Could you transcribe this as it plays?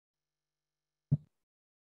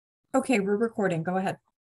Okay, we're recording. Go ahead.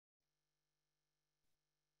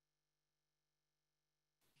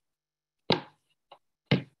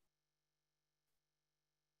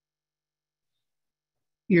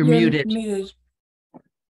 You're muted.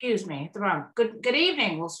 Excuse me, the wrong. Good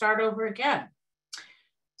evening. We'll start over again.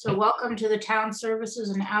 So welcome to the Town Services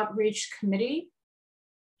and Outreach Committee.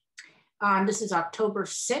 This is October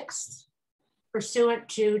 6th, pursuant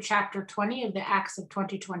to Chapter 20 of the Acts of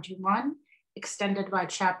 2021, extended by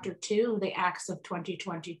Chapter 2 of the Acts of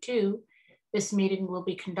 2022. This meeting will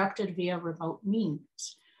be conducted via remote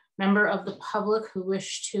means. Member of the public who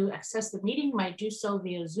wish to access the meeting might do so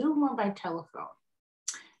via Zoom or by telephone.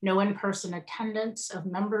 No in-person attendance of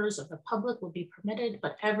members of the public will be permitted,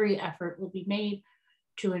 but every effort will be made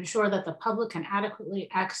to ensure that the public can adequately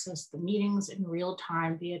access the meetings in real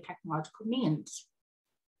time via technological means.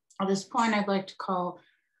 At this point, I'd like to call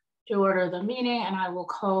to order the meeting, and I will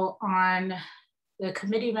call on the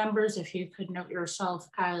committee members if you could note yourself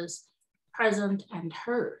as present and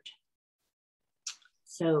heard.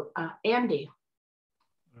 So Andy.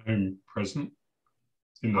 I'm present.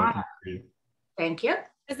 Thank you.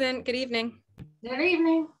 Present. Good evening. Good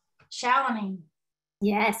evening. Shalini.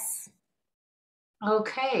 Yes.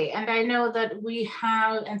 Okay, and I know that we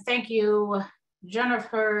have, and thank you,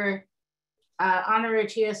 Jennifer, honorary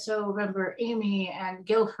TSO member Amy, and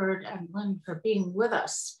Guilford and Lynn for being with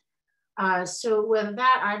us. So with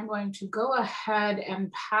that, I'm going to go ahead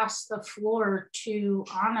and pass the floor to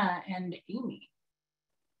Anna and Amy.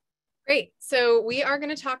 Great. So we are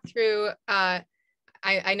going to talk through,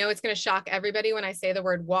 I know it's going to shock everybody when I say the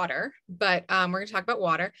word water, but we're going to talk about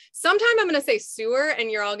water. Sometime I'm going to say sewer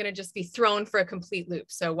and you're all going to just be thrown for a complete loop.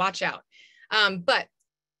 So watch out.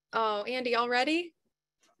 Oh, Andy, already?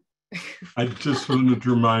 I just wanted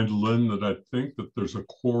to remind Lynn that I think that there's a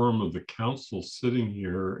quorum of the council sitting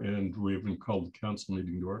here and we haven't called the council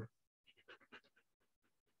meeting to order.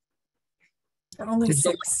 Only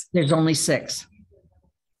six. There's only six.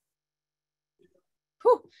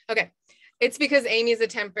 Whew. Okay. It's because Amy's a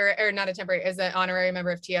temporary, or not a temporary, is an honorary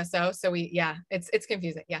member of TSO. So it's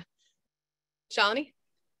confusing. Yeah. Shalini?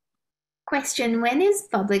 Question, when is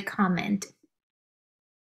public comment?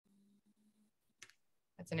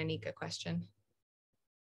 That's an Anika question.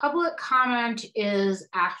 Public comment is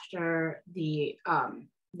after the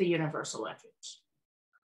universal refuge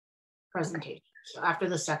presentation, so after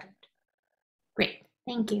the second. Great,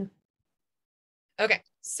 thank you. Okay,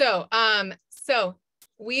 so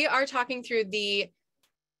we are talking through the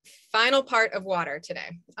final part of water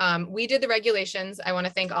today. We did the regulations. I want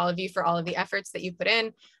to thank all of you for all of the efforts that you put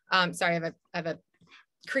in. Sorry, I have a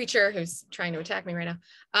creature who's trying to attack me right now.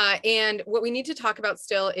 And what we need to talk about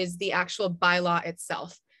still is the actual bylaw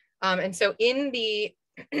itself. And so in the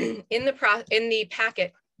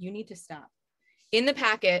packet, you need to stop. In the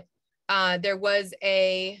packet, there was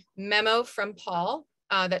a memo from Paul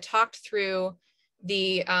that talked through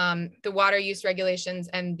the water use regulations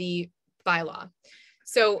and the bylaw.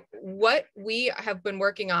 So what we have been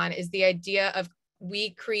working on is the idea of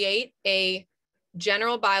we create a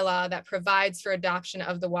general bylaw that provides for adoption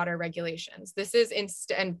of the water regulations. This is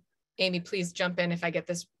and Amy, please jump in if I get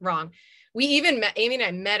this wrong. We even met, Amy and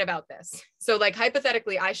I met about this. So like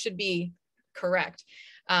hypothetically, I should be correct,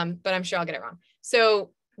 but I'm sure I'll get it wrong.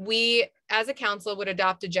 So we, as a council, would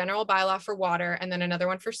adopt a general bylaw for water and then another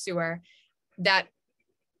one for sewer that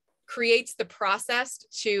creates the process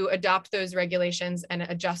to adopt those regulations and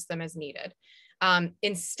adjust them as needed.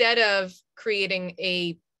 Instead of creating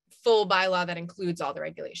a full bylaw that includes all the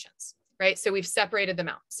regulations, right? So we've separated them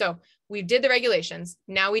out. So we did the regulations.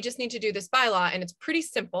 Now we just need to do this bylaw and it's pretty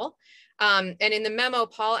simple. And in the memo,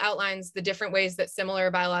 Paul outlines the different ways that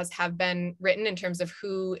similar bylaws have been written in terms of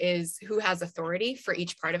who has authority for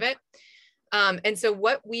each part of it. And so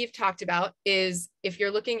what we've talked about is if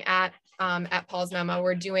you're looking at Paul's memo,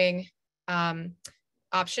 we're doing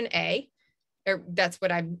option A, or that's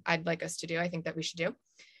what I'd like us to do. I think that we should do.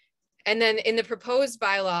 And then in the proposed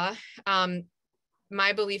bylaw,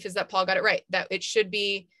 my belief is that Paul got it right, that it should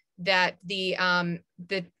be that the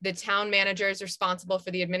town manager is responsible for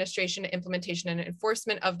the administration, implementation, and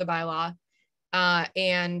enforcement of the bylaw.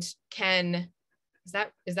 And is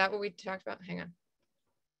that what we talked about? Hang on.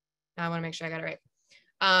 I want to make sure I got it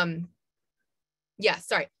right. Yeah,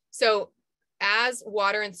 sorry. So as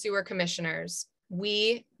water and sewer commissioners,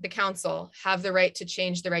 we, the council, have the right to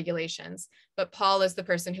change the regulations, but Paul is the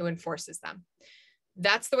person who enforces them.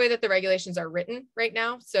 That's the way that the regulations are written right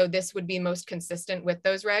now. So this would be most consistent with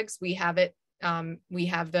those regs. We have it, we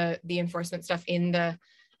have the enforcement stuff in the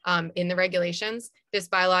regulations. This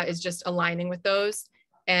bylaw is just aligning with those.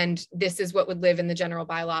 And this is what would live in the general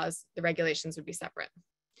bylaws. The regulations would be separate.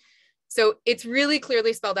 So it's really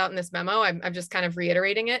clearly spelled out in this memo. I'm just kind of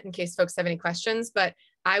reiterating it in case folks have any questions, but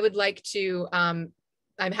I would like to, I'm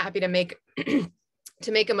happy to make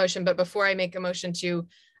to make a motion, but before I make a motion to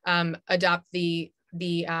adopt the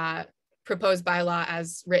proposed bylaw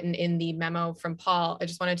as written in the memo from Paul, I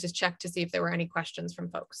just wanted to check to see if there were any questions from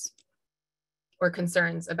folks or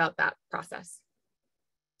concerns about that process.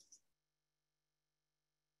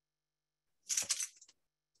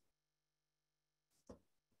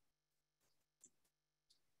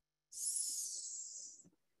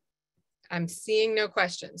 I'm seeing no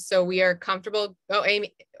questions. So we are comfortable. Oh,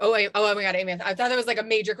 Amy. Oh my God, Amy. I thought that was like a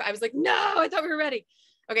major, I was like, no, I thought we were ready.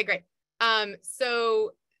 Okay, great.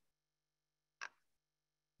 So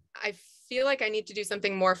I feel like I need to do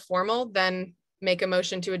something more formal than make a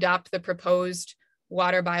motion to adopt the proposed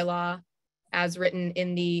water bylaw as written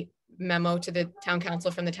in the memo to the town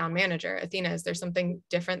council from the town manager. Athena, is there something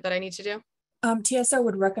different that I need to do? TSO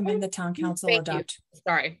would recommend the town council Thank adopt. you.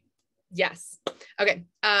 Sorry. Yes. Okay.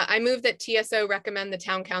 I move that TSO recommend the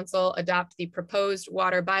town council adopt the proposed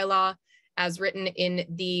water bylaw as written in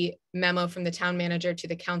the memo from the town manager to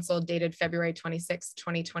the council dated February 26,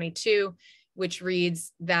 2022, which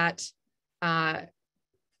reads that the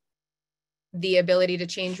ability to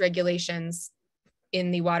change regulations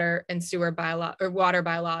in the water and sewer bylaw or water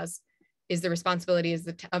bylaws is the responsibility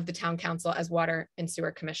of the town council as water and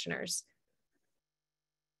sewer commissioners.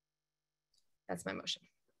 That's my motion.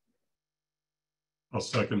 I'll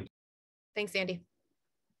second. Thanks, Andy.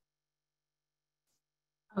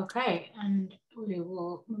 Okay, and we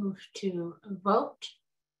will move to a vote.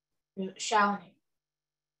 Shalini,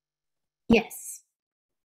 Yes.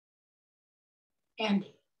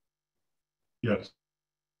 Andy, Yes.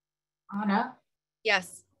 Anna.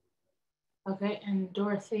 Yes. Okay, and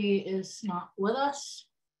Dorothy is not with us,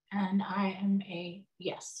 and I am a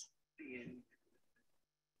yes.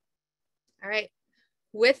 All right.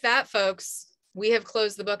 With that, folks, we have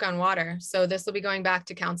closed the book on water. So this will be going back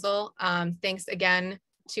to council. Thanks again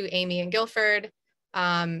to Amy and Guilford.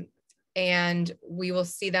 And we will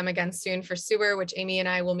see them again soon for sewer, which Amy and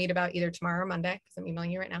I will meet about either tomorrow or Monday, because I'm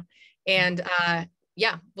emailing you right now. And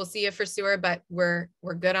yeah, we'll see you for sewer, but we're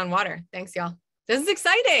good on water. Thanks, y'all. This is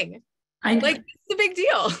exciting. It's a big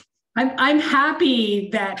deal. I'm happy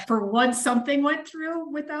that for once something went through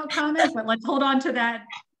without comment, but let's hold on to that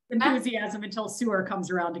enthusiasm until sewer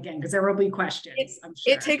comes around again, because there will be questions, I'm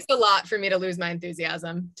sure. It takes a lot for me to lose my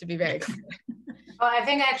enthusiasm, to be very clear. Well, I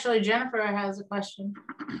think actually Jennifer has a question.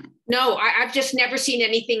 No, I've just never seen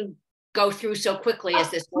anything go through so quickly as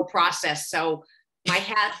this whole process. So my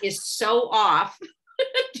hat is so off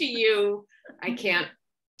to you. I can't.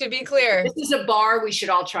 To be clear. This is a bar we should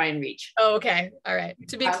all try and reach. Oh, okay. All right.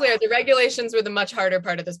 To be clear, the regulations were the much harder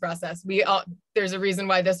part of this process. There's a reason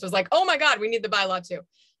why this was like, oh my God, we need the bylaw too.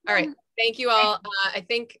 All right. Thank you all. I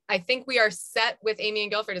think we are set with Amy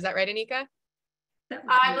and Guilford. Is that right, Anika?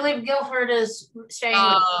 I believe Guilford is staying.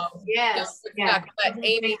 Yes. Yeah. But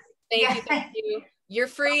Amy, thank you. You're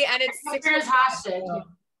free, and it's 6 years hostage.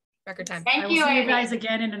 Record time. Thank I will you, see you Amy. guys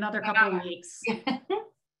again in another couple of weeks.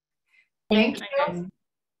 Thank you.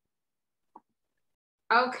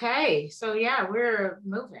 Okay, so yeah, we're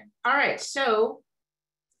moving. All right, so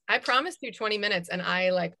I promised you 20 minutes, and I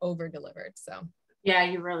like over delivered. So yeah,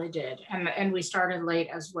 you really did, and we started late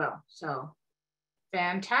as well. So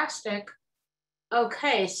fantastic.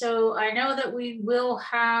 Okay, so I know that we will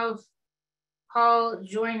have Paul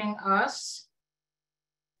joining us.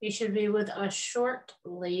 He should be with us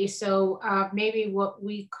shortly. So maybe what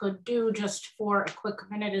we could do just for a quick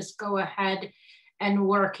minute is go ahead and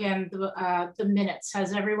work in the minutes.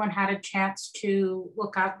 Has everyone had a chance to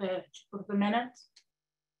look at the minutes,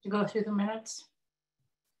 to go through the minutes?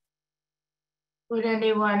 Would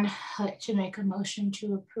anyone like to make a motion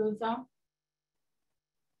to approve them?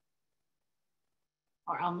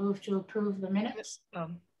 Or I'll move to approve the minutes.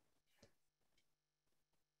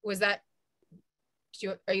 Was that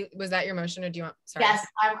your motion, or do you want? Sorry. Yes,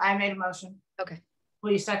 I made a motion. Okay.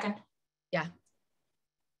 Will you second? Yeah.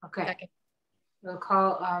 Okay. Second. We'll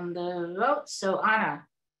call on the vote. So Anna.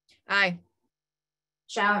 Aye.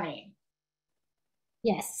 Shalini.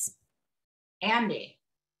 Yes. Andy.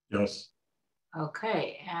 Yes.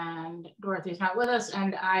 Okay, and Dorothy's not with us,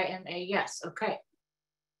 and I am a yes. Okay.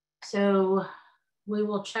 So we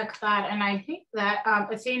will check that. And I think that,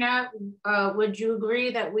 Athena, would you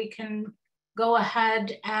agree that we can go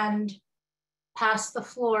ahead and pass the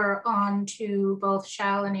floor on to both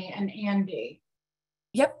Shalini and Andy?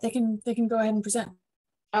 Yep, they can go ahead and present.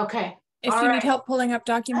 Okay. If All you right. need help pulling up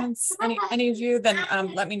documents, any of you, then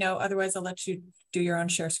let me know. Otherwise, I'll let you do your own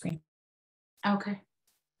share screen. Okay.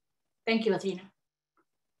 Thank you, Athena.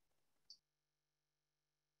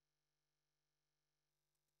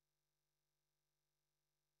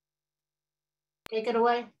 take it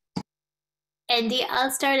away. Andy,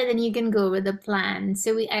 I'll start and then you can go with the plan.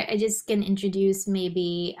 So I just can introduce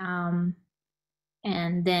maybe, and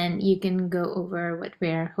then you can go over what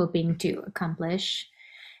we're hoping to accomplish.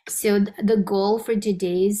 So the goal for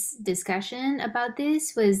today's discussion about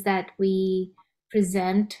this was that we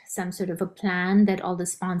present some sort of a plan that all the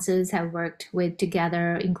sponsors have worked with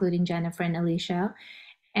together, including Jennifer and Alicia.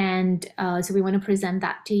 And so we want to present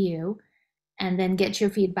that to you and then get your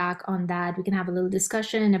feedback on that. We can have a little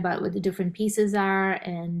discussion about what the different pieces are,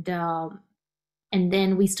 and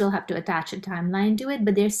then we still have to attach a timeline to it.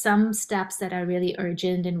 But there's some steps that are really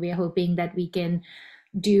urgent, and we're hoping that we can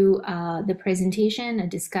do the presentation, a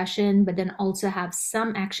discussion, but then also have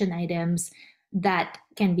some action items that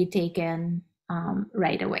can be taken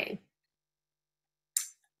right away.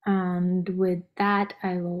 And with that,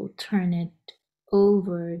 I will turn it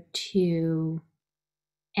over to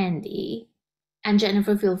Andy. And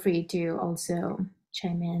Jennifer, feel free to also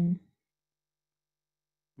chime in.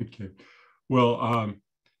 Okay. Well,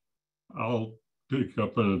 I'll pick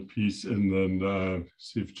up on a piece and then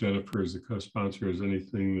see if Jennifer, as a co-sponsor, has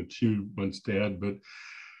anything that she wants to add. But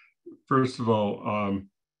first of all,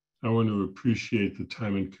 I want to appreciate the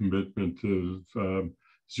time and commitment of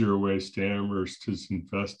Zero Waste Amherst has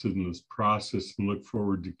invested in this process, and look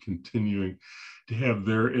forward to continuing to have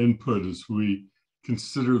their input as we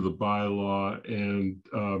consider the bylaw, and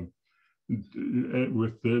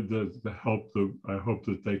with the help that I hope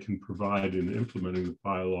that they can provide in implementing the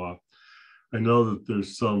bylaw. I know that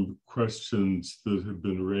there's some questions that have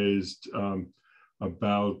been raised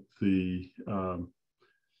about the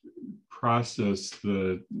process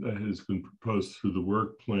that has been proposed through the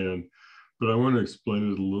work plan, but I want to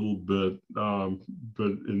explain it a little bit,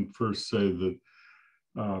 and first say that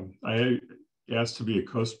I asked to be a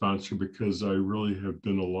co-sponsor because I really have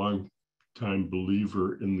been a long time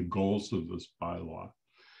believer in the goals of this bylaw,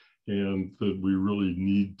 and that we really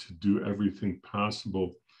need to do everything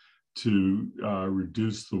possible to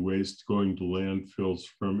reduce the waste going to landfills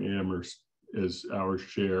from Amherst as our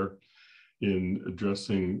share in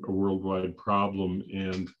addressing a worldwide problem,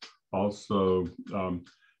 and also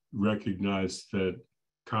recognize that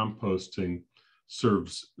composting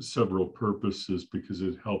serves several purposes because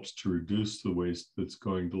it helps to reduce the waste that's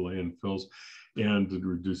going to landfills, and it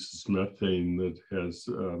reduces methane that has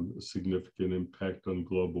a significant impact on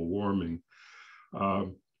global warming.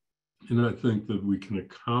 And I think that we can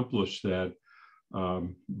accomplish that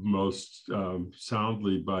most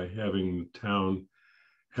soundly by having the town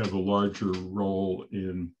have a larger role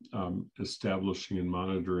in establishing and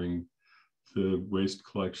monitoring the waste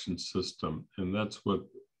collection system. And that's what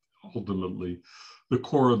ultimately the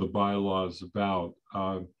core of the bylaw is about.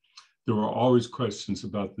 There were always questions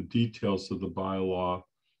about the details of the bylaw,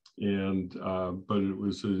 and but it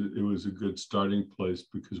was a good starting place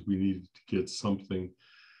because we needed to get something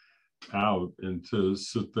out, and to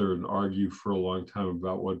sit there and argue for a long time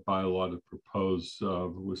about what bylaw to propose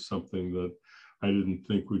was something that I didn't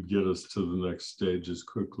think would get us to the next stage as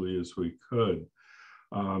quickly as we could.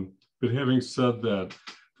 But having said that,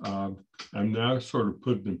 I'm now sort of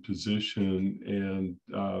put in a position,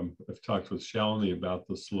 and I've talked with Shalini about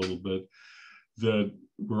this a little bit, that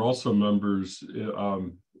we're also members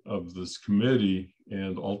of this committee,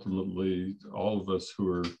 and ultimately all of us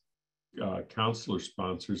who are councilor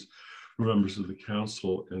sponsors, members of the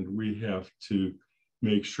council, and we have to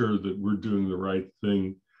make sure that we're doing the right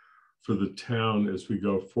thing for the town as we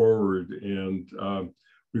go forward. And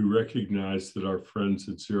we recognize that our friends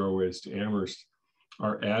at Zero Waste Amherst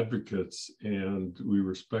are advocates, and we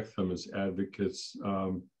respect them as advocates,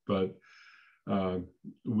 but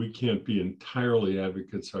we can't be entirely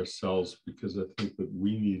advocates ourselves, because I think that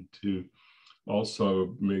we need to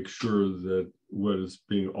also make sure that what is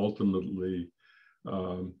being ultimately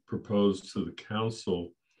proposed to the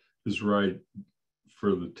council is right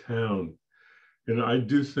for the town. And I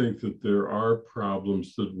do think that there are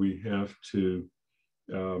problems that we have to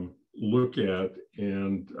look at,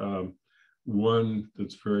 and one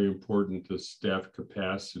that's very important is staff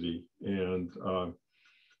capacity, and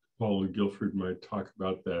Paula Guilford might talk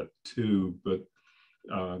about that too, but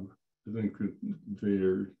I think that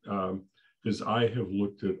there, as I have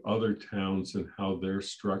looked at other towns and how they're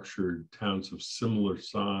structured, towns of similar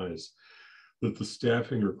size, that the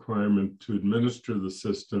staffing requirement to administer the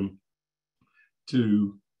system,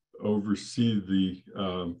 to oversee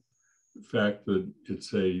the fact that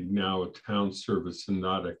it's now a town service and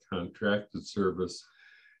not a contracted service,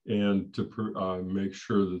 and to make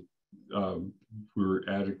sure that we're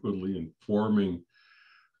adequately informing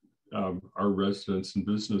our residents and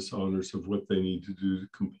business owners of what they need to do to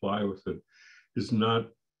comply with it, is not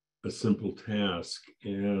a simple task.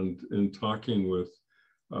 And in talking with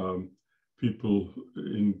people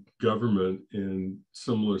in government in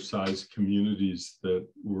similar sized communities that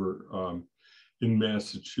were in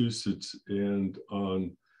Massachusetts and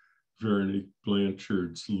on Veronique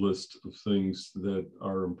Blanchard's list of things that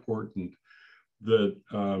are important, that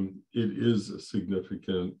it is a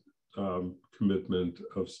significant commitment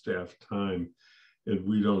of staff time. And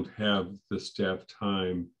we don't have the staff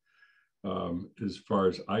time, as far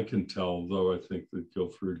as I can tell, though I think that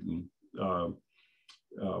Guilford and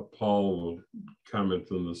Paul will comment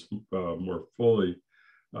on this more fully,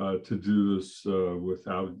 to do this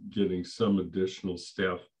without getting some additional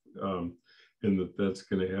staff, and that's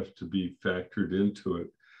going to have to be factored into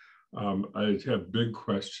it. I have big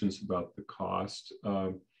questions about the cost.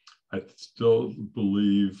 I still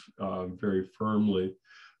believe very firmly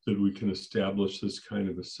that we can establish this kind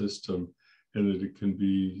of a system and that it can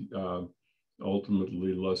be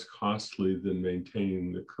ultimately less costly than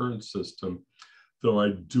maintaining the current system. Though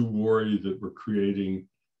I do worry that we're creating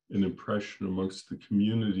an impression amongst the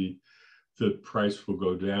community that price will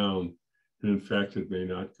go down. And in fact, it may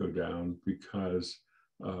not go down because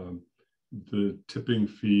the tipping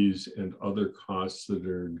fees and other costs that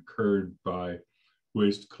are incurred by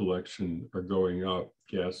waste collection are going up,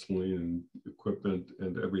 gasoline and equipment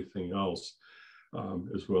and everything else,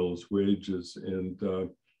 as well as wages. And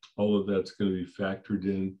all of that's going to be factored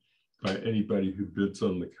in by anybody who bids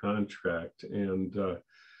on the contract. And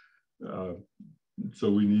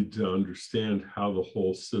so we need to understand how the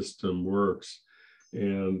whole system works.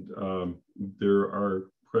 And there are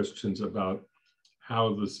questions about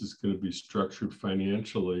how this is going to be structured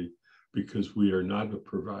financially, because we are not a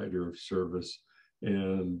provider of service,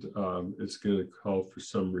 and it's going to call for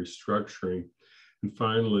some restructuring. And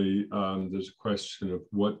finally, there's a question of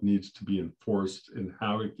what needs to be enforced and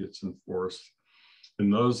how it gets enforced.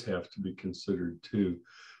 And those have to be considered too.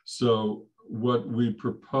 So what we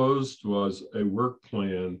proposed was a work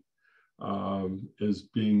plan as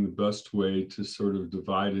being the best way to sort of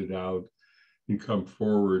divide it out and come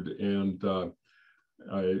forward. And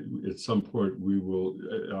at some point we will,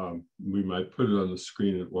 we might put it on the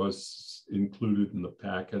screen. It was included in the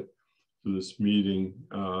packet for this meeting,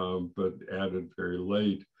 but added very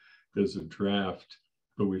late as a draft.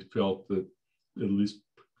 But we felt that at least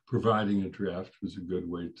providing a draft was a good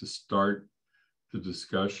way to start the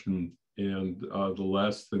discussion. And the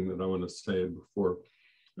last thing that I want to say before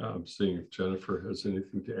seeing if Jennifer has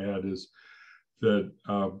anything to add is that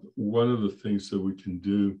one of the things that we can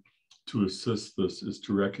do to assist this is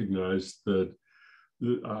to recognize that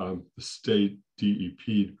the state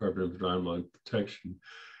DEP, Department of Environmental Protection,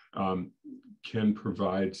 can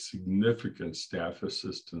provide significant staff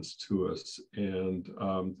assistance to us, and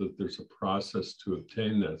that there's a process to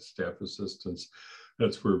obtain that staff assistance.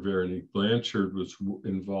 That's where Veronique Blanchard was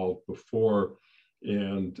involved before.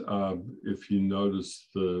 And if you notice,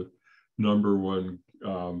 the number one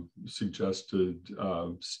suggested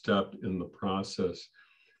step in the process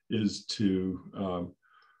is to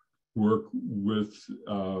work with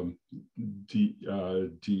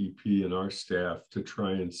DEP and our staff to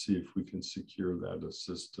try and see if we can secure that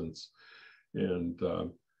assistance. And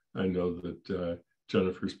I know that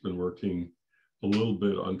Jennifer's been working a little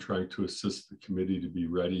bit on trying to assist the committee to be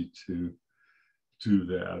ready to do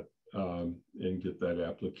that and get that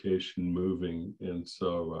application moving. And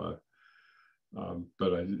so,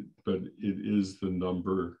 but it is the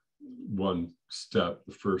number one step,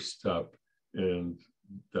 the first step, and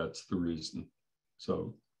that's the reason.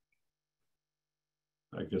 So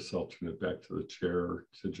I guess I'll turn it back to the chair, or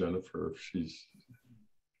to Jennifer if she's.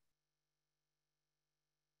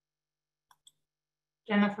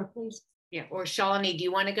 Jennifer, please. Yeah, or Shalini, do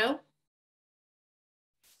you want to go?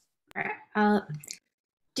 All right.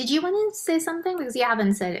 Did you want to say something? Because you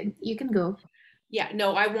haven't said it. You can go. Yeah,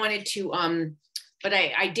 no, I wanted to, but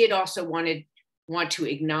I did also want to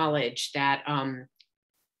acknowledge that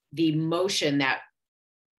the motion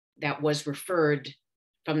that was referred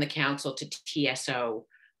from the council to TSO,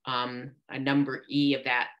 a number E of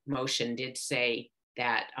that motion did say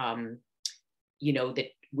that, you know, that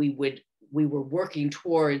we were working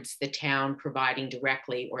towards the town providing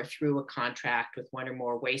directly or through a contract with one or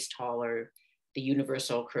more waste hauler the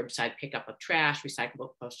universal curbside pickup of trash,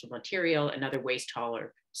 recyclable postal material, and other waste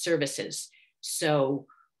hauler services. So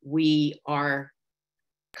we are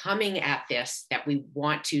coming at this, that we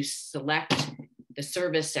want to select the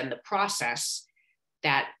service and the process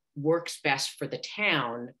that works best for the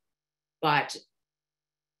town, but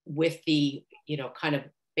with the, you know, kind of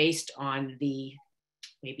based on the,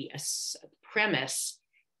 maybe a premise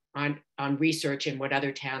on research and what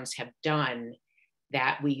other towns have done,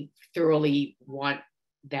 that we thoroughly want,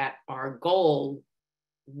 that our goal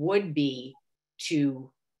would be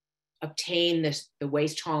to obtain the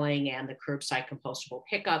waste hauling and the curbside compostable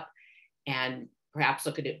pickup, and perhaps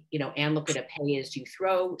look at it, and look at a pay as you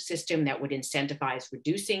throw system that would incentivize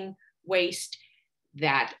reducing waste,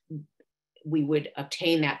 that we would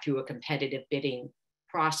obtain that through a competitive bidding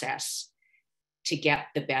process to get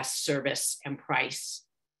the best service and price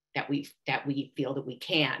that we feel that we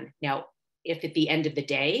can. Now, if at the end of the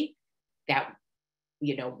day that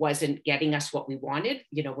wasn't getting us what we wanted,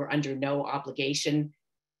 we're under no obligation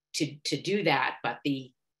to do that. But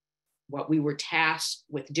what we were tasked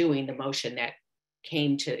with doing, the motion that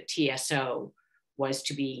came to TSO, was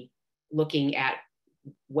to be looking at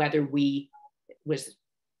whether was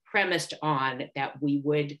premised on that we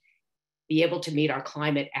would be able to meet our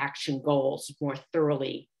climate action goals more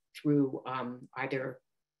thoroughly through either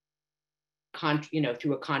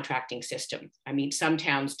through a contracting system. I mean, some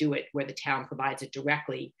towns do it where the town provides it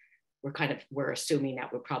directly. We're assuming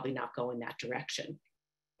that we're probably not going that direction,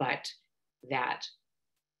 but that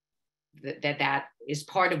is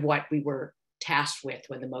part of what we were tasked with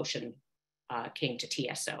when the motion came to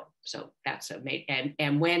TSO. So that's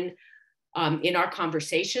and when in our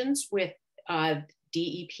conversations with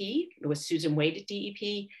DEP, it was Susan Wade at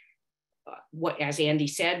DEP, as Andy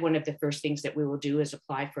said, one of the first things that we will do is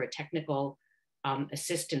apply for a technical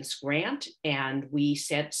assistance grant. And we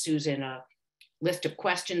sent Susan a list of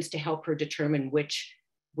questions to help her determine which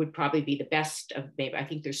would probably be the best of, maybe, I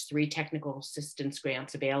think there's 3 technical assistance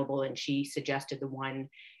grants available. And she suggested the one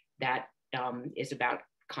that is about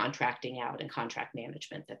contracting out and contract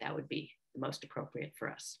management, that would be the most appropriate for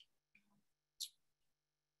us.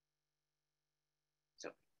 So,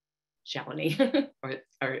 Shalini or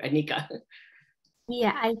Anika.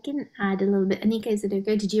 Yeah, I can add a little bit. Anika, is it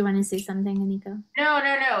okay? Did you want to say something, Anika?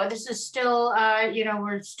 No. This is still,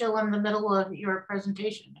 we're still in the middle of your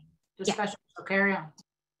presentation discussion. Yeah. So carry on.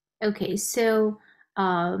 Okay, so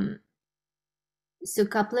so a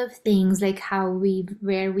couple of things, like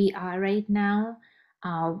where we are right now.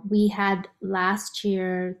 We had last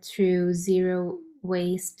year through Zero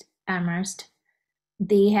Waste Amherst,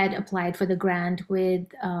 they had applied for the grant with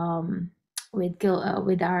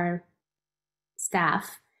our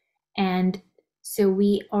staff, and so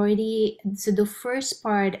the first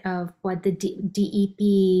part of what the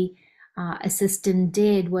DEP assistant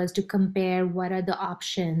did was to compare what are the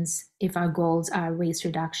options if our goals are waste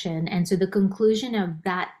reduction. And so the conclusion of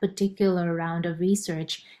that particular round of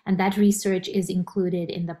research, and that research is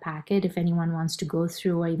included in the packet if anyone wants to go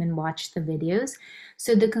through or even watch the videos.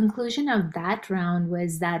 So the conclusion of that round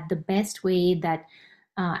was that the best way that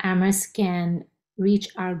Amherst can reach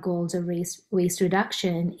our goals of waste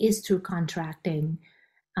reduction is through contracting.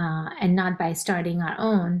 And not by starting our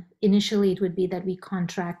own. Initially, it would be that we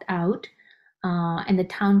contract out and the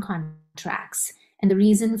town contracts. And the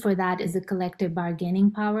reason for that is the collective bargaining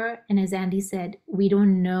power. And as Andy said, we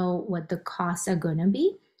don't know what the costs are going to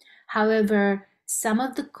be. However, some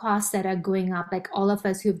of the costs that are going up, like all of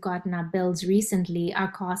us who've gotten our bills recently,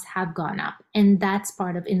 our costs have gone up. And that's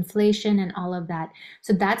part of inflation and all of that.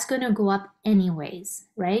 So that's going to go up anyways,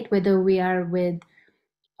 right? Whether we are with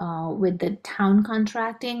the town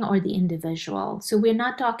contracting or the individual. So we're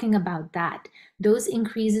not talking about that. Those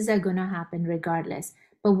increases are going to happen regardless.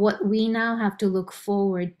 But what we now have to look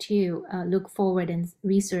forward and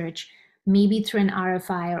research, maybe through an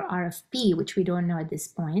RFI or RFP, which we don't know at this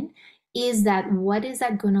point, is that what is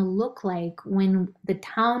that going to look like when the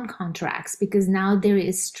town contracts? Because now there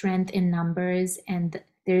is strength in numbers and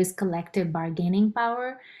there is collective bargaining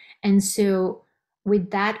power. And so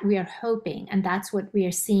with that, we are hoping, and that's what we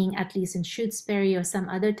are seeing, at least in Shutesbury or some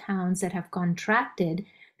other towns that have contracted,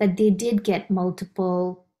 that they did get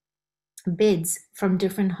multiple bids from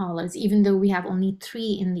different haulers, even though we have only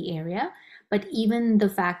 3 in the area. But even the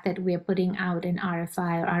fact that we're putting out an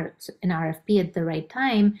RFI or an RFP at the right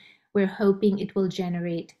time, we're hoping it will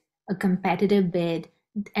generate a competitive bid,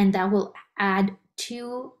 and that will add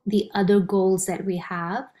to the other goals that we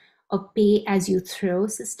have of pay-as-you-throw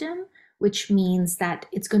system, which means that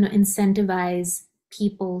it's going to incentivize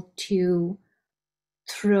people to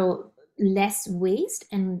throw less waste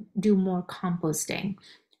and do more composting.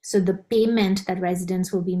 So the payment that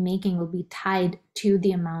residents will be making will be tied to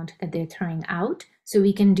the amount that they're throwing out. So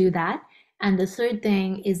we can do that. And the third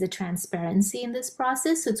thing is the transparency in this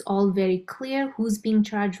process. So it's all very clear who's being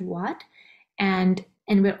charged what. And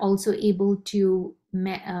we're also able to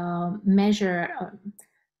measure,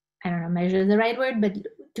 I don't know, measure is the right word, but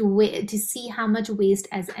to see how much waste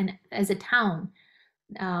as a town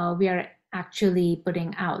we are actually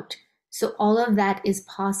putting out. So all of that is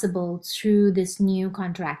possible through this new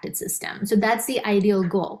contracted system. So that's the ideal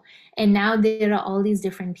goal. And now there are all these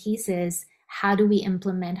different pieces. How do we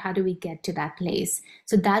implement? How do we get to that place?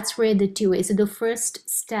 So that's where the two is. So the first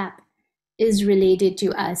step is related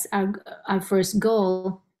to us, our first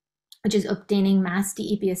goal, which is obtaining Mass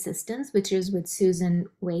DEP assistance, which is with Susan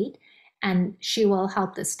Wade. And she will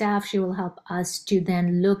help the staff, she will help us to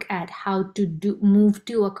then look at how to move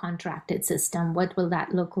to a contracted system. What will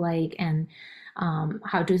that look like? And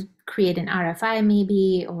how to create an RFI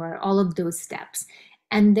maybe, or all of those steps.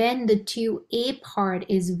 And then the 2A part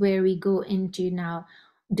is where we go into now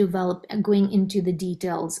going into the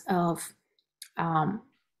details of, what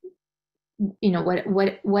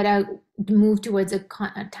I move towards a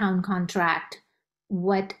town contract.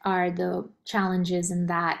 What are the challenges in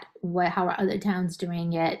that? How are other towns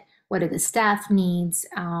doing it? What are the staff needs?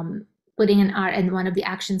 Putting an R, and one of the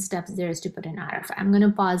action steps there is to put an RFI. I'm going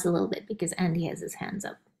to pause a little bit because Andy has his hands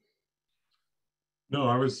up. No,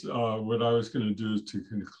 what I was going to do is to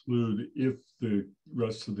conclude, if the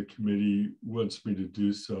rest of the committee wants me to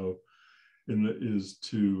do so, is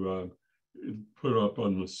to put up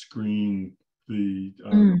on the screen the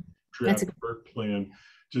draft work plan,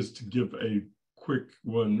 just to give a quick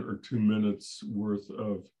 1 or 2 minutes worth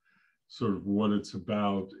of sort of what it's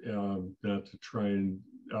about, not to try and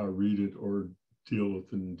read it or deal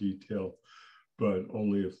with it in detail, but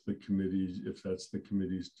only if that's the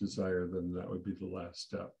committee's desire, then that would be the last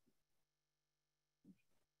step.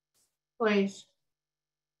 Please.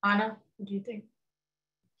 Anna, what do you think?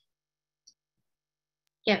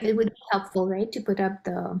 Yeah, it would be helpful, right, to put up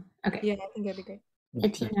the, okay. Yeah, I think that'd be great.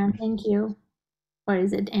 Athena, thank you. Or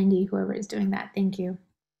is it Andy, whoever is doing that? Thank you.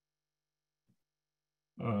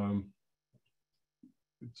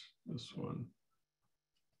 It's this one.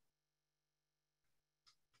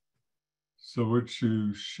 So what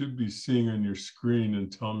you should be seeing on your screen,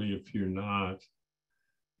 and tell me if you're not,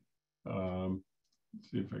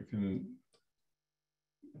 see if I can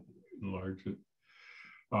enlarge it,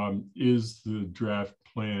 is the draft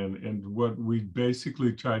plan. And what we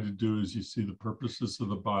basically try to do is, you see the purposes of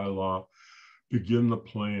the bylaw, begin the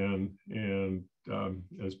plan, and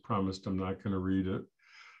as promised, I'm not going to read it.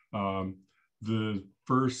 The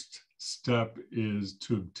first step is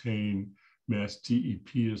to obtain Mass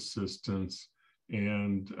DEP assistance,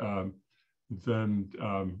 and then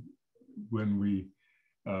when we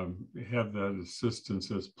have that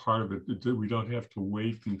assistance as part of it, we don't have to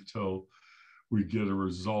wait until we get a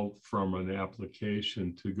result from an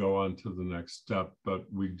application to go on to the next step, but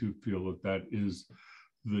we do feel that that is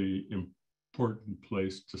the important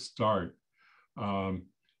place to start.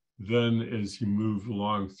 Then as you move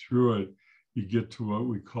along through it, you get to what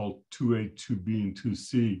we call 2A, 2B, and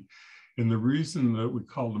 2C. And the reason that we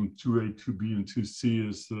call them 2A, 2B, and 2C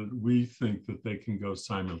is that we think that they can go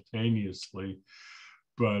simultaneously.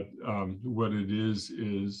 But what it is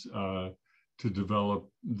to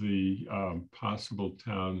develop the possible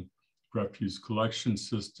town refuse collection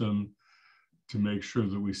system, to make sure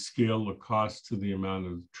that we scale the cost to the amount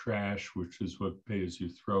of trash, which is what Pay As You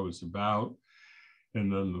Throw is about.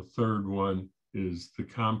 And then the third one is the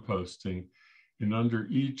composting. And under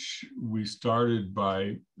each, we started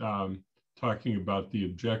by talking about the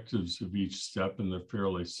objectives of each step, and they're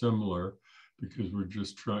fairly similar because we're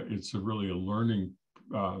just trying, it's really a learning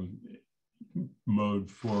mode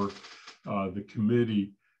for the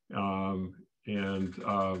committee.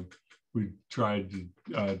 We tried to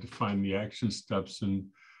define the action steps and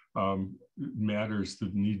matters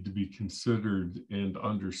that need to be considered and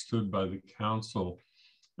understood by the council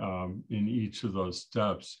in each of those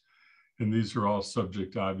steps. And these are all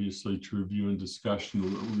subject, obviously, to review and discussion.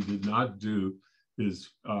 What we did not do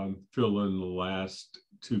is fill in the last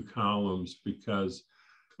 2 columns because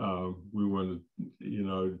we wanted,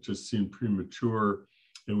 it just seemed premature,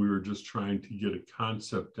 and we were just trying to get a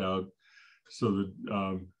concept out so that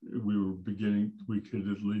we could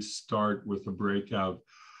at least start with a breakout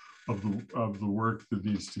of the work that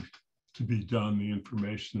needs to be done, the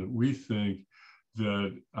information that we think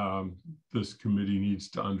that this committee needs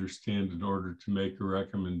to understand in order to make a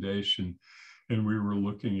recommendation. And we were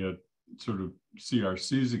looking at sort of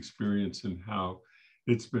CRC's experience and how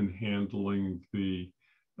it's been handling the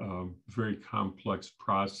very complex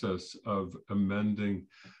process of amending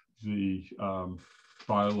the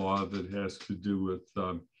bylaw that has to do with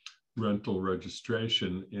rental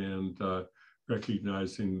registration, and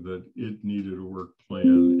recognizing that it needed a work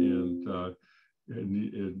plan, and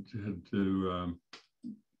it had to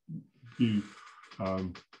be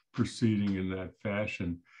proceeding in that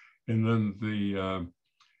fashion. And then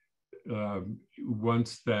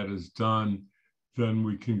once that is done, then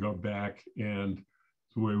we can go back, and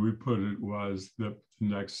the way we put it was that the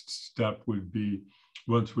next step would be,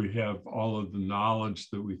 once we have all of the knowledge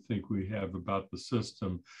that we think we have about the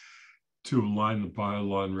system, to align the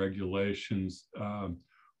bylaw and regulations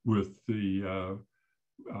with the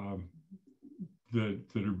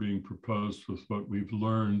that are being proposed with what we've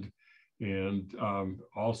learned. And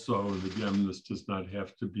also, and again, this does not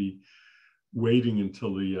have to be waiting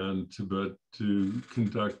until the end, but to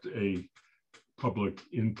conduct a public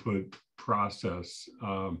input process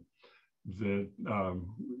that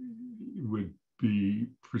would be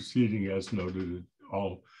proceeding as noted at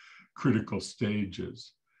all critical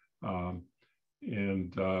stages.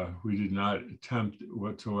 We did not attempt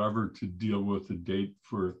whatsoever to deal with a date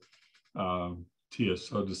for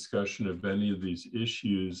TSO discussion of any of these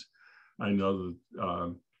issues. I know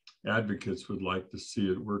that advocates would like to see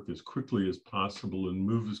it work as quickly as possible and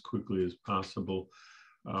move as quickly as possible.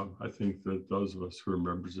 I think that those of us who are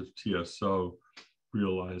members of TSO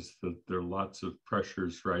realize that there are lots of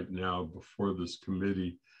pressures right now before this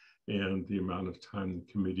committee, and the amount of time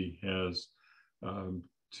the committee has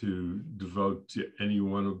to devote to any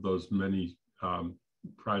one of those many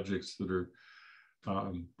projects that are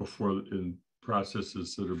in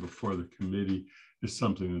processes that are before the committee is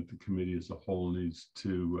something that the committee as a whole needs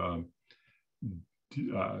to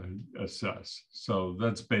assess. So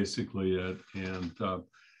that's basically it. And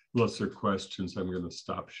unless there are questions, I'm going to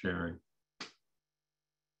stop sharing.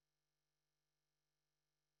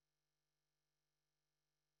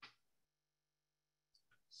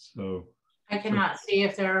 So I cannot see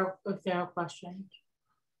if there are questions.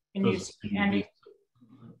 Can you see, Andy?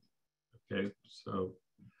 Okay, so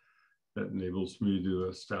that enables me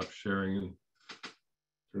to stop sharing and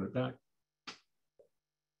turn it back.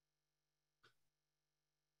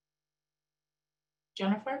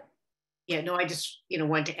 Jennifer? Yeah, no, I just,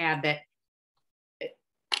 want to add that,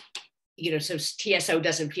 so TSO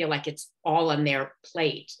doesn't feel like it's all on their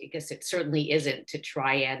plate, because it certainly isn't, to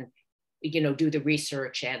try and, do the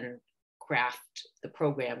research and craft the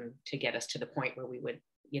program to get us to the point where we would,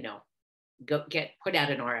 put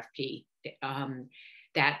out an RFP.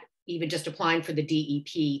 That even just applying for the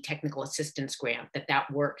DEP technical assistance grant,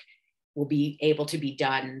 that work will be able to be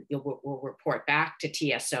done. We'll report back to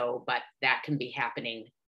TSO, but that can be happening,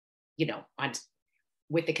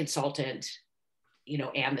 with the consultant,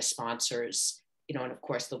 and the sponsors, and of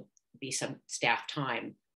course there'll be some staff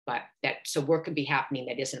time, but so work can be happening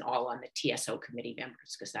that isn't all on the TSO committee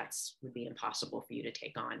members, because would be impossible for you to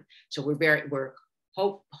take on. So we're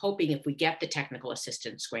hoping if we get the technical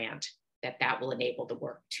assistance grant, that will enable the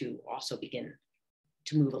work to also begin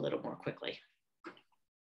to move a little more quickly.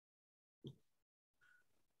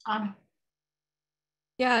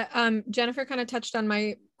 Yeah, Jennifer kind of touched on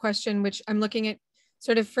my question, which I'm looking at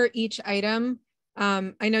sort of for each item.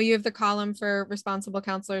 I know you have the column for responsible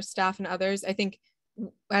counselors, staff, and others. I think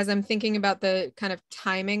as I'm thinking about the kind of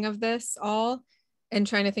timing of this all and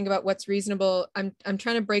trying to think about what's reasonable, I'm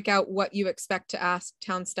trying to break out what you expect to ask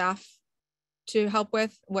town staff to help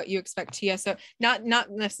with, what you expect TSO, not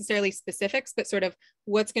necessarily specifics, but sort of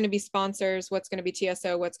what's going to be sponsors, what's going to be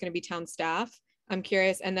TSO, what's going to be town staff. I'm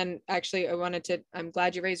curious. And then actually I'm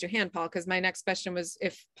glad you raised your hand, Paul, because my next question was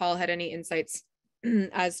if Paul had any insights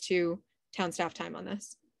as to town staff time on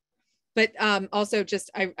this. But also just,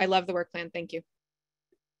 I love the work plan. Thank you.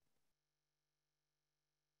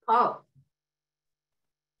 Oh.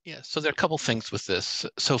 Yeah, so there are a couple things with this.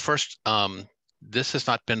 So first, this has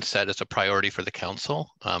not been set as a priority for the council.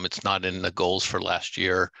 It's not in the goals for last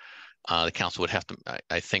year. The council would have to,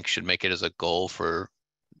 I think, should make it as a goal for,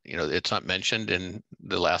 it's not mentioned in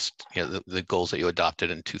the last, the goals that you adopted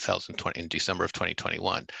in 2020, in December of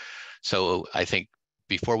 2021. So I think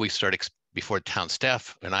before town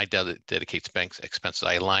staff and I dedicate expenses,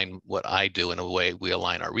 I align what I do in a way we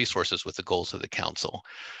align our resources with the goals of the council.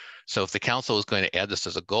 So if the council is going to add this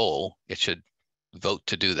as a goal, it should vote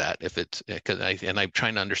to do that. If it's, and I'm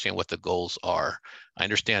trying to understand what the goals are. I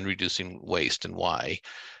understand reducing waste and why,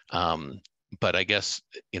 but I guess,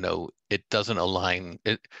 it doesn't align.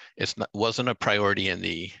 Wasn't a priority in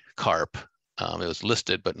the CARP. It was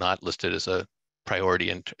listed, but not listed as a priority,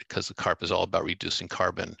 and because the CARP is all about reducing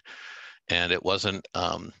carbon, and it wasn't,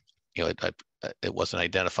 it wasn't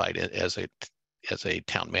identified as a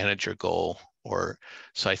town manager goal.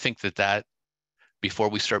 So I think that before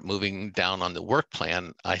we start moving down on the work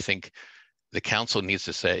plan, I think the council needs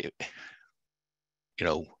to say,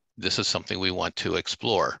 this is something we want to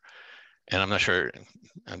explore. And I'm not sure,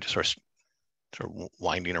 I'm just sort of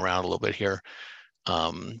winding around a little bit here.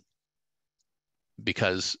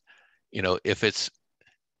 Because, if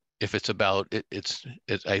if it's about it,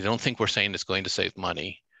 I don't think we're saying it's going to save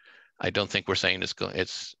money. I don't think we're saying it's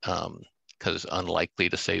because it's unlikely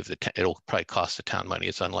to save it'll probably cost the town money.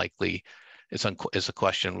 It's unlikely. It's a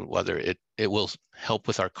question whether it will help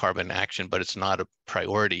with our carbon action, but it's not a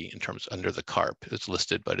priority in terms under the CARP. It's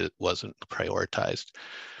listed, but it wasn't prioritized.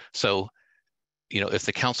 So, if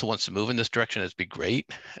the council wants to move in this direction, it'd be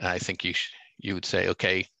great. And I think you would say,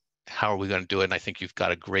 okay, how are we going to do it? And I think you've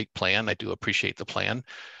got a great plan. I do appreciate the plan,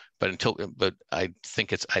 but I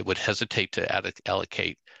think I would hesitate to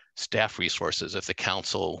allocate staff resources if the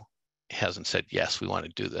council hasn't said, yes, we want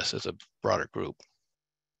to do this as a broader group.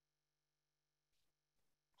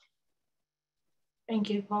 Thank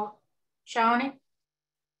you, Paul. Shalini?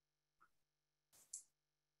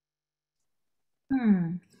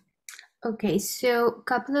 Okay, so a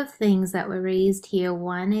couple of things that were raised here.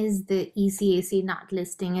 One is the ECAC not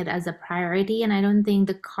listing it as a priority, and I don't think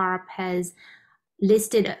the CARP has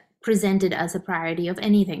presented as a priority of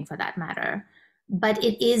anything for that matter, but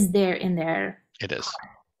it is there in their It is.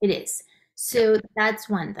 CARP. It is. So that's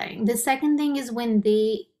one thing. The second thing is when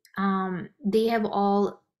they have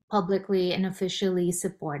all publicly and officially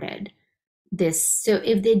supported this. So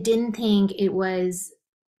if they didn't think it was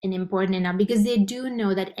an important enough, because they do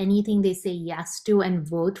know that anything they say yes to and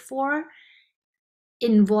vote for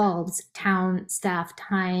involves town staff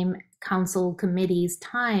time, council committees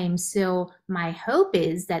time. So my hope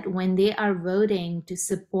is that when they are voting to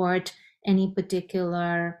support any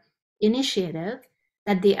particular initiative,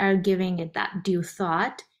 that they are giving it that due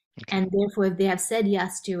thought. Okay. And therefore, if they have said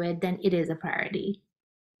yes to it, then it is a priority.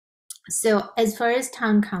 So as far as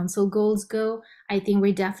town council goals go, I think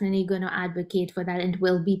we're definitely going to advocate for that and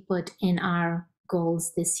will be put in our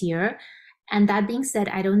goals this year. And that being said,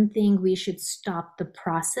 I don't think we should stop the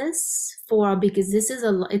process because this is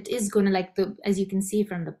it is going to, as you can see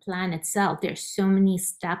from the plan itself, there's so many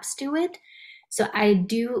steps to it. So I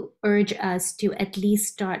do urge us to at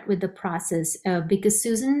least start with the process because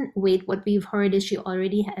Susan Wade, what we've heard is she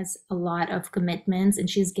already has a lot of commitments and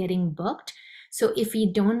she's getting booked. So if we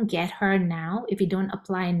don't get her now, if we don't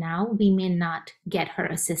apply now, we may not get her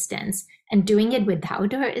assistance. And doing it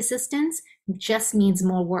without her assistance just means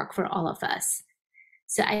more work for all of us.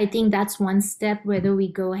 So I think that's one step, whether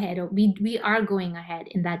we go ahead or we are going ahead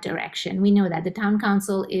in that direction. We know that the town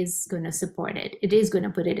council is going to support it. It is going to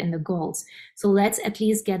put it in the goals. So let's at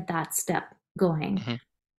least get that step going. Mm-hmm.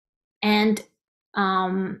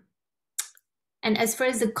 And as far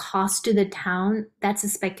as the cost to the town, that's a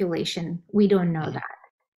speculation. We don't know that.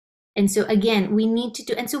 And so again, we need to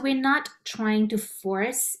do, and so we're not trying to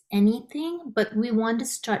force anything, but we want to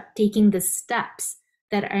start taking the steps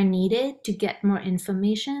that are needed to get more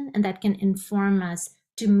information and that can inform us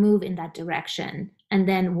to move in that direction and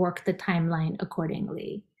then work the timeline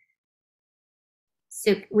accordingly.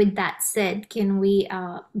 So with that said, can we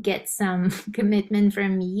get some commitment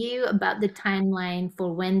from you about the timeline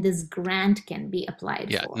for when this grant can be applied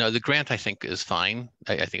for? Yeah, no, the grant I think is fine.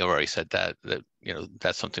 I think I've already said that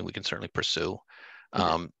that's something we can certainly pursue.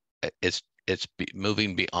 Okay. It's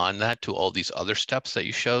moving beyond that to all these other steps that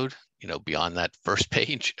you showed, beyond that first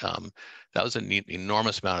page. That was an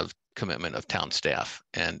enormous amount of commitment of town staff.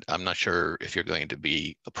 And I'm not sure if you're going to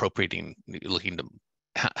be appropriating, looking to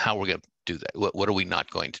how we're going to do that. What are we not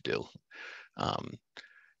going to do?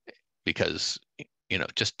 Because,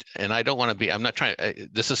 and I don't want to be, I'm not trying,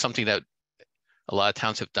 this is something that a lot of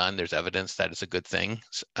towns have done. There's evidence that it's a good thing.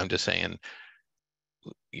 I'm just saying,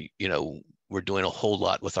 we're doing a whole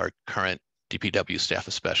lot with our current DPW staff,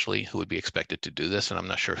 especially, who would be expected to do this. And I'm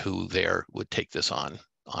not sure who there would take this on,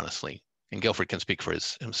 honestly. And Guilford can speak for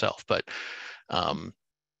himself, but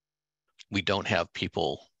we don't have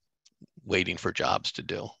people waiting for jobs to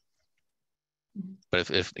do. But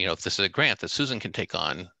if this is a grant that Susan can take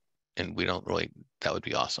on and we don't really, that would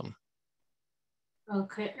be awesome.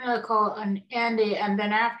 Okay, Nicole and Andy, and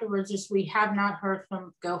then afterwards, just we have not heard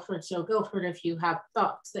from Guilford. So Guilford, if you have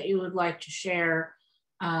thoughts that you would like to share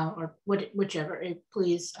or whichever,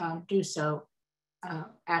 please do so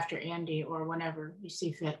after Andy or whenever you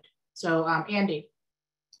see fit. So Andy.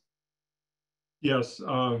 Yes,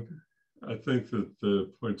 I think that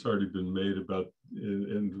the point's already been made about,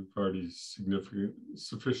 and we've already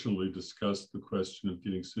sufficiently discussed the question of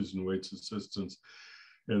getting Susan Waite's assistance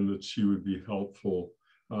and that she would be helpful.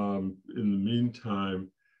 In the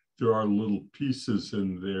meantime, there are little pieces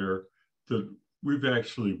in there that we've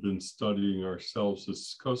actually been studying ourselves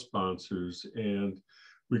as co-sponsors, and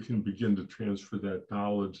we can begin to transfer that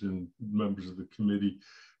knowledge, and members of the committee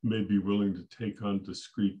may be willing to take on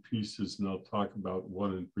discrete pieces, and I'll talk about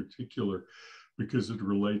one in particular. because it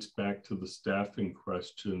relates back to the staffing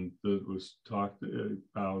question that was talked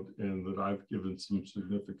about and that I've given some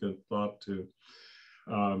significant thought to.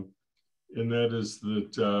 And that is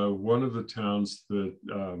that one of the towns that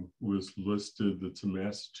was listed that's a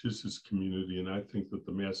Massachusetts community, and I think that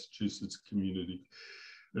the Massachusetts community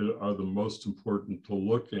are the most important to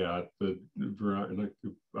look at, that Veronique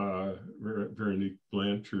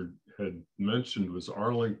Blanchard had mentioned, was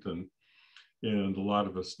Arlington. And a lot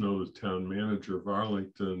of us know the town manager of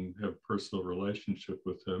Arlington, have a personal relationship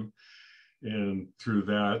with him. And through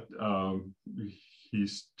that, he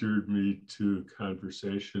steered me to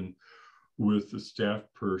conversation with the staff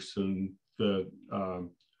person that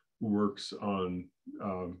works on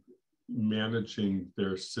managing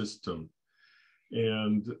their system.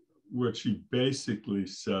 And what she basically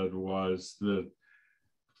said was that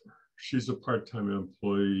she's a part-time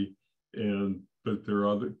employee, but there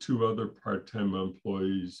are two other part-time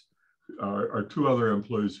employees, or two other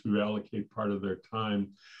employees who allocate part of their time,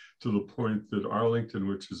 to the point that Arlington,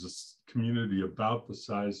 which is a community about the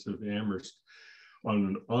size of Amherst, on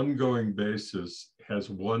an ongoing basis has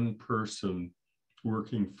one person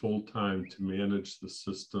working full-time to manage the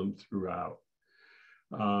system throughout.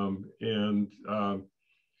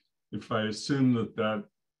 If I assume that that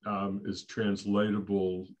is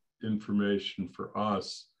translatable information for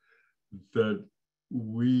us, that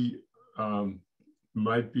we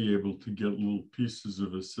might be able to get little pieces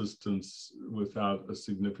of assistance without a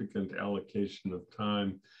significant allocation of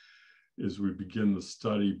time as we begin the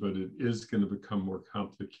study, but it is going to become more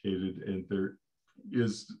complicated, and there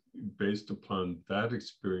is, based upon that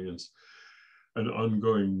experience, an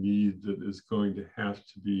ongoing need that is going to have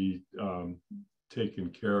to be taken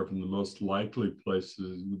care of. And the most likely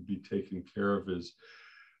places would be taken care of is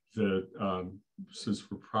that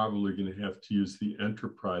since we're probably going to have to use the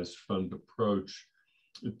enterprise fund approach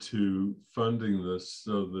to funding this,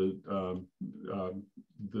 so that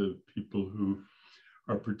the people who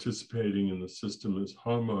are participating in the system as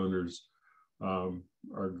homeowners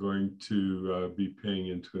are going to be paying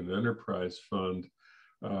into an enterprise fund,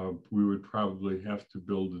 we would probably have to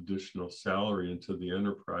build additional salary into the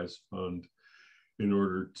enterprise fund in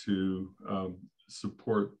order to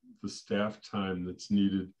support the staff time that's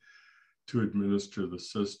needed to administer the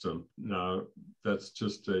system. Now, that's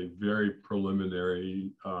just a very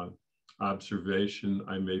preliminary observation.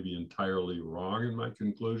 I may be entirely wrong in my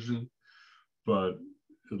conclusion, but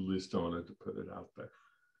at least I wanted to put it out there.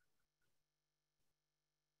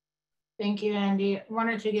 Thank you, Andy. I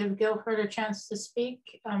wanted to give Guilford a chance to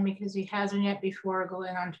speak because he hasn't yet, before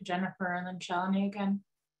going on to Jennifer and then Shalini again.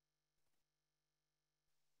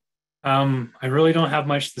 I really don't have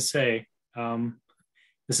much to say.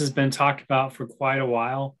 This has been talked about for quite a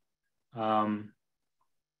while. I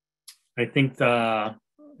think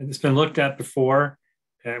it's been looked at before.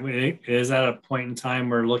 It is at a point in time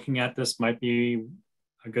where looking at this might be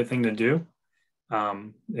a good thing to do.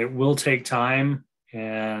 It will take time,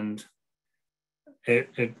 and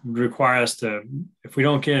it requires us to, if we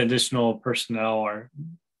don't get additional personnel or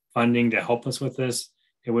funding to help us with this,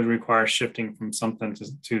 it would require shifting from something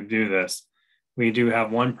to do this. We do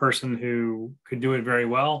have one person who could do it very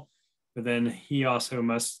well, but then he also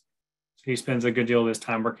he spends a good deal of his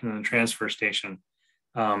time working in the transfer station.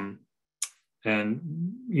 And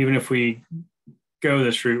even if we go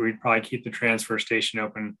this route, we'd probably keep the transfer station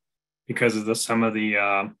open because of some of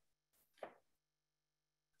the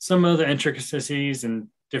intricacies and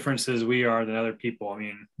differences we are than other people. I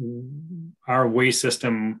mean, our waste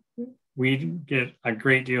system, we get a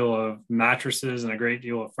great deal of mattresses and a great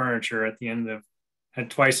deal of furniture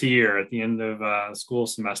twice a year at the end of school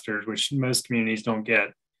semesters, which most communities don't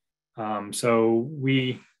get. So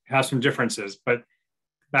we have some differences, but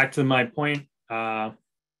back to my point,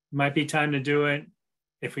 might be time to do it.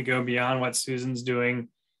 If we go beyond what Susan's doing,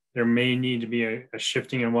 there may need to be a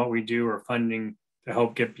shifting in what we do or funding to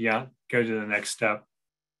help go to the next step.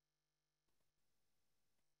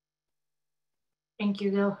 Thank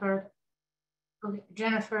you, Guilford. Okay,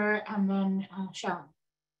 Jennifer, and then Shalini.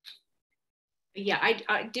 Yeah,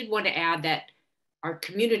 I did want to add that our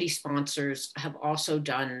community sponsors have also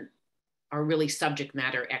are really subject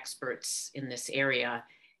matter experts in this area,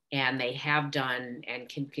 and they have done and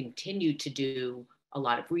can continue to do a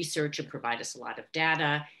lot of research and provide us a lot of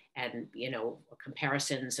data and,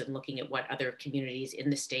 comparisons and looking at what other communities in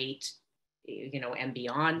the state, and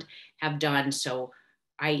beyond have done. So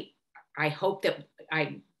I hope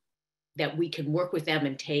that we can work with them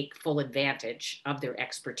and take full advantage of their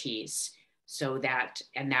expertise, so that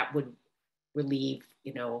would relieve,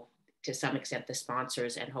 to some extent, the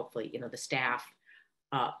sponsors and hopefully, the staff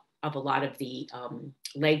of a lot of the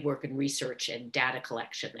legwork and research and data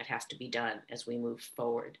collection that has to be done as we move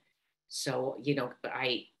forward. So, you know,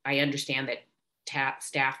 I understand that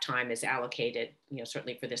staff time is allocated, you know,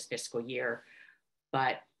 certainly for this fiscal year,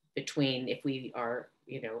 but between if we are,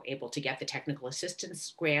 you know, able to get the technical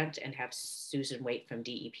assistance grant and have Susan Waite from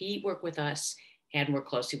DEP work with us and work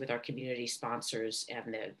closely with our community sponsors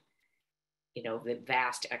and the, you know, the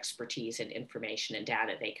vast expertise and information and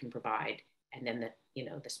data they can provide, and then the, you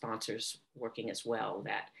know, the sponsors working as well,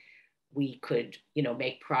 that we could, you know,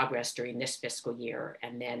 make progress during this fiscal year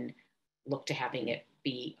and then look to having it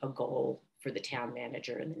be a goal for the town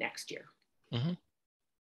manager in the next year. Mm-hmm.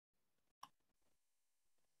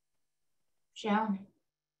 Shalini.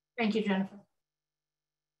 Thank you, Jennifer.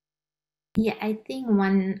 Yeah, I think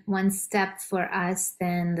one step for us,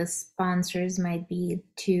 then the sponsors might be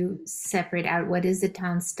to separate out what is the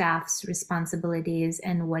town staff's responsibilities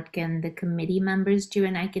and what can the committee members do.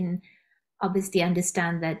 And I can obviously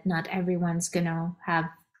understand that not everyone's gonna have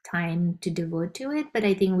time to devote to it, but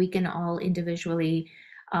I think we can all individually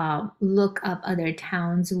look up other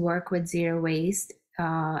towns who work with zero waste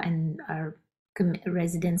and our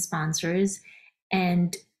resident sponsors,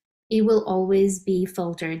 and it will always be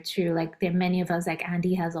filtered through, like, there are many of us, like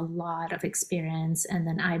Andy has a lot of experience, and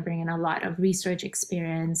then I bring in a lot of research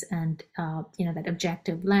experience and you know, that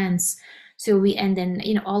objective lens. So and then,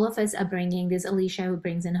 you know, all of us are bringing, there's Alicia who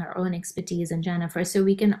brings in her own expertise, and Jennifer, so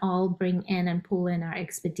we can all bring in and pull in our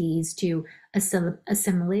expertise to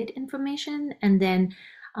assimilate information, and then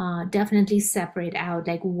definitely separate out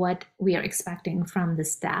like what we are expecting from the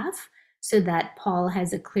staff, so that Paul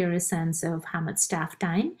has a clearer sense of how much staff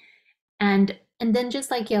time. And then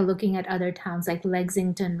just like, yeah, looking at other towns like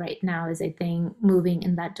Lexington right now is, I think, moving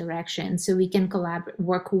in that direction. So we can collaborate,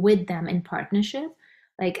 work with them in partnership,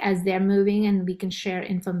 like as they're moving, and we can share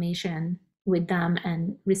information with them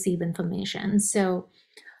and receive information. So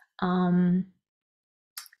I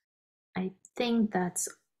think that's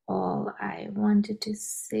all I wanted to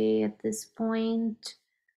say at this point.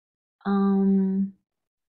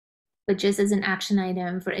 But just as an action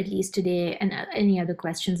item for at least today, and any other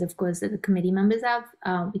questions, of course, that the committee members have,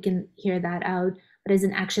 we can hear that out. But as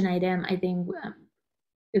an action item, I think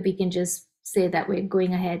if we can just say that we're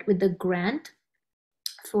going ahead with the grant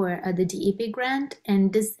for the DEP grant,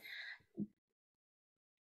 and this,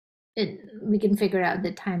 we can figure out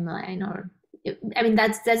the timeline, or I mean,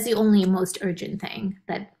 that's the only most urgent thing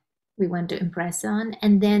that we want to impress on.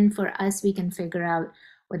 And then for us, we can figure out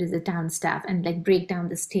what is the town staff, and like break down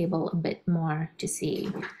this table a bit more to see,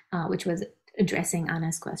 which was addressing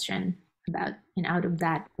Anna's question about, and out of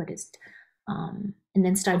that, what is, and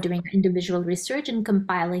then start doing individual research and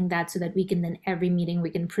compiling that, so that we can then every meeting we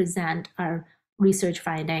can present our research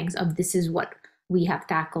findings of this is what we have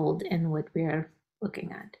tackled and what we're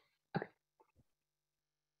looking at. Okay.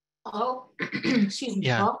 Oh, excuse me.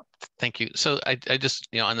 Yeah. Paul? Thank you. So I just,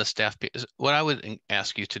 you know, on the staff, what I would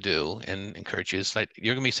ask you to do and encourage you is that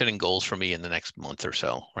you're going to be setting goals for me in the next month or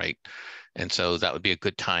so, right? And so that would be a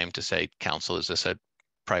good time to say, council, is this a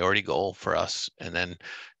priority goal for us? And then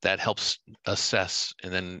that helps assess.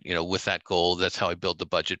 And then, you know, with that goal, that's how I build the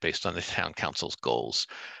budget based on the town council's goals.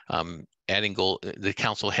 Adding goal, the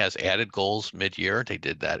council has added goals mid-year. They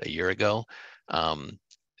did that a year ago.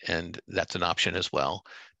 And that's an option as well.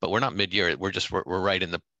 But we're not mid-year. We're right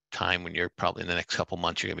in the time when you're probably in the next couple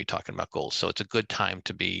months, you're going to be talking about goals. So it's a good time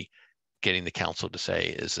to be getting the council to say,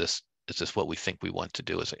 is this what we think we want to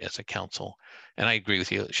do as a council? And I agree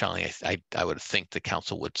with you, Shalini. I would think the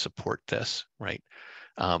council would support this, right?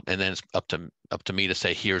 And then it's up to me to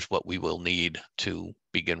say, here's what we will need to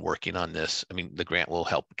begin working on this. I mean, the grant will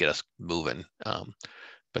help get us moving,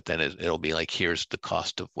 but then it'll be like, here's the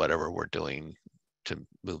cost of whatever we're doing to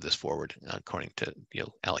move this forward, according to, you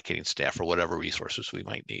know, allocating staff or whatever resources we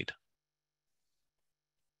might need.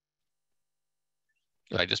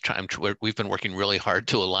 We've been working really hard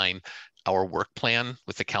to align our work plan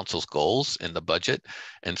with the council's goals and the budget.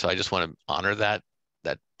 And so I just want to honor that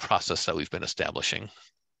process that we've been establishing.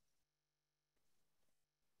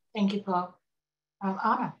 Thank you, Paul.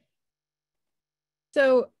 Anna.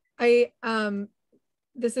 So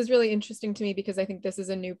this is really interesting to me, because I think this is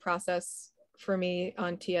a new process for me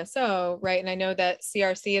on TSO, right? And I know that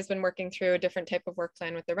CRC has been working through a different type of work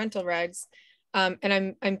plan with the rental regs.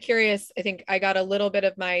 And I'm curious, I think I got a little bit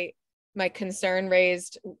of my concern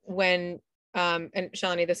raised when, and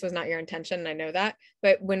Shalini, this was not your intention, I know that,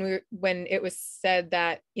 but when it was said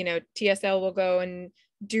that, you know, TSL will go and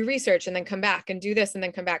do research and then come back and do this and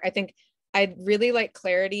then come back. I think I'd really like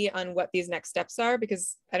clarity on what these next steps are,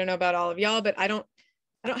 because I don't know about all of y'all, but I don't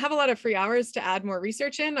I don't have a lot of free hours to add more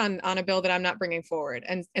research in on a bill that I'm not bringing forward.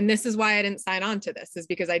 And this is why I didn't sign on to this, is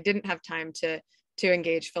because I didn't have time to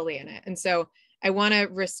engage fully in it. And so I want to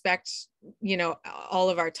respect, you know, all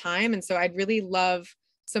of our time. And so I'd really love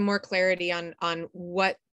some more clarity on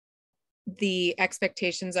what the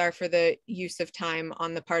expectations are for the use of time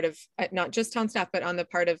on the part of not just town staff, but on the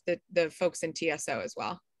part of the folks in TSO as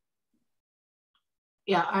well.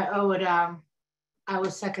 Yeah, I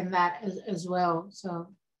would second that as well. So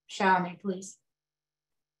Shalini, please.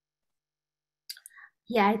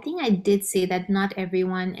 Yeah, I think I did say that not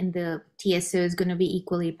everyone in the TSO is going to be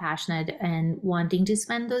equally passionate and wanting to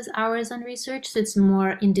spend those hours on research. So it's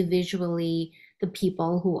more individually the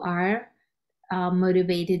people who are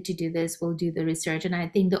motivated to do this will do the research. And I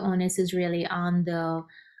think the onus is really on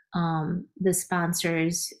the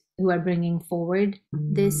sponsors who are bringing forward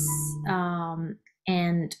this.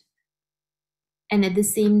 And at the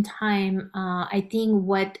same time, I think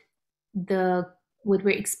what we're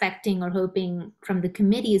expecting or hoping from the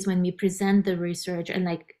committee is when we present the research and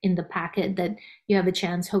like in the packet that you have a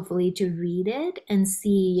chance hopefully to read it and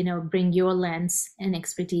see, you know, bring your lens and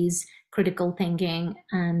expertise, critical thinking,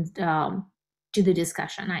 and to the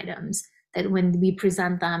discussion items, that when we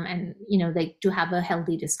present them and, you know, like to have a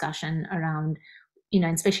healthy discussion around, you know,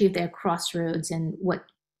 especially if they're crossroads and what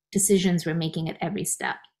decisions we're making at every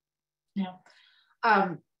step. Yeah.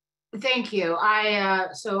 Thank you.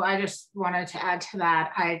 So I just wanted to add to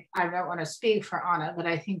that. I don't want to speak for Anna, but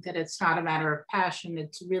I think that it's not a matter of passion.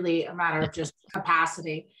 It's really a matter of just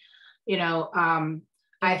capacity. You know,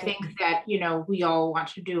 I think that, you know, we all want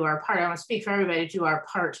to do our part. I want to speak for everybody to do our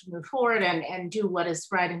part to move forward and do what is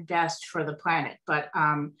right and best for the planet. But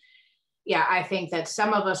yeah, I think that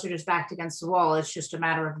some of us are just backed against the wall. It's just a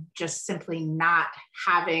matter of just simply not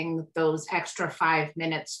having those extra 5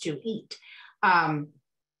 minutes to eat. But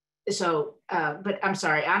I'm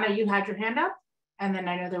sorry, Anna, you had your hand up, and then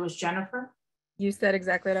I know there was Jennifer. You said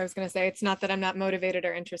exactly what I was going to say. It's not that I'm not motivated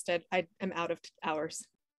or interested. I am out of hours.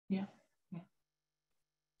 Yeah.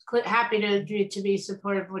 Happy to be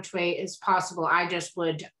supportive which way is possible. I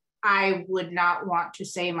would not want to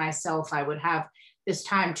say myself, I would have this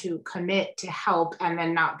time to commit to help and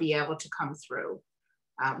then not be able to come through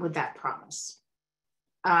with that promise.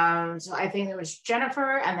 So I think there was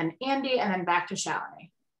Jennifer and then Andy and then back to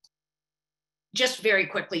Shalini. Just very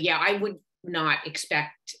quickly, yeah, I would not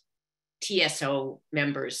expect TSO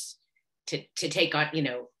members to take on, you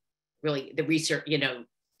know, really the research, you know,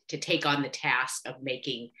 to take on the task of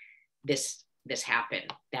making this happen.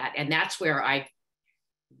 That's where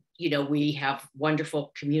you know, we have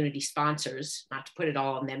wonderful community sponsors, not to put it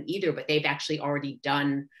all on them either, but they've actually already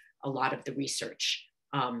done a lot of the research.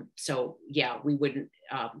 So yeah, we wouldn't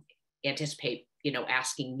anticipate, you know,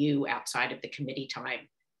 asking you outside of the committee time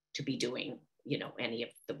to be doing, you know, any of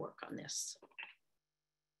the work on this.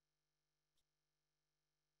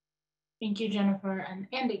 Thank you, Jennifer. And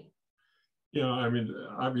Andy. Yeah, I mean,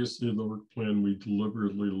 obviously in the work plan, we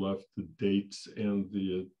deliberately left the dates and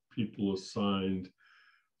the people assigned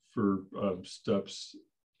for steps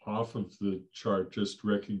off of the chart, just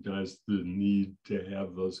recognize the need to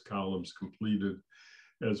have those columns completed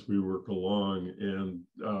as we work along. And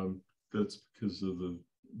that's because of the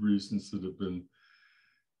reasons that have been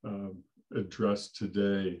addressed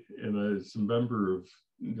today. And as a member of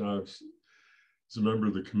the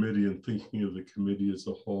committee and thinking of the committee as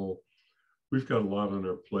a whole, we've got a lot on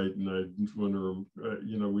our plate. And I want to,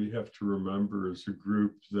 you know, we have to remember as a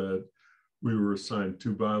group that we were assigned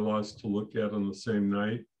 2 bylaws to look at on the same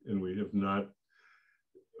night, and we have not,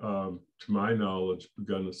 to my knowledge,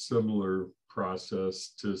 begun a similar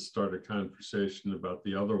process to start a conversation about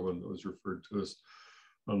the other one that was referred to as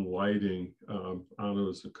on lighting. Anna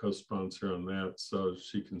is a co-sponsor on that, so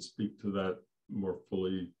she can speak to that more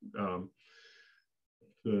fully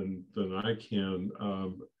than I can.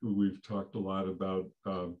 We've talked a lot about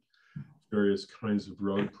various kinds of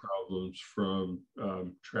road problems, from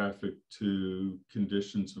traffic to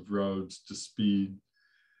conditions of roads to speed,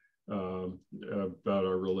 about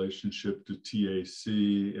our relationship to TAC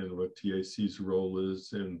and what TAC's role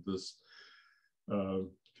is, and this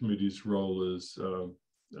committee's role is.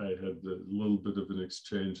 I had a little bit of an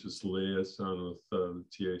exchange as liaison with the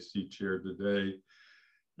TAC chair today,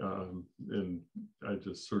 and I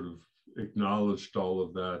just sort of acknowledged all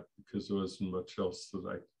of that because there wasn't much else that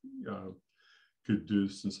I could do,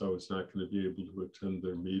 since I was not going to be able to attend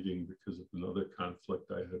their meeting because of another conflict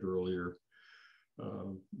I had earlier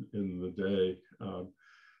in the day.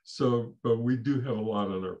 But we do have a lot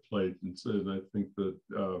on our plate, and I think that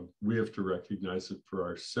we have to recognize it for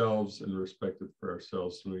ourselves and respect it for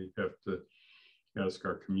ourselves, and we have to ask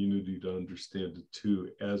our community to understand it too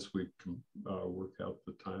as we work out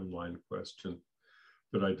the timeline question.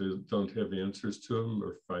 But I don't have answers to them,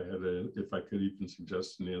 or if I could even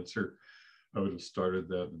suggest an answer, I would have started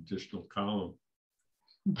that additional column.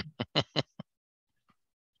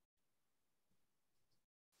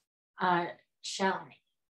 Shalini.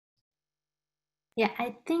 Yeah,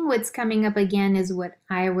 I think what's coming up again is what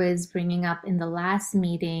I was bringing up in the last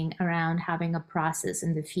meeting around having a process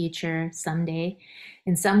in the future someday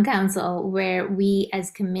in some council where we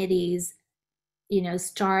as committees,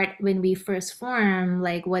 start when we first form,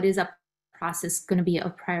 like what is a process going to be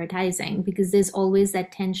of prioritizing? Because there's always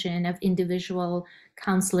that tension of individual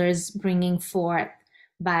councilors bringing forth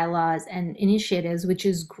bylaws and initiatives, which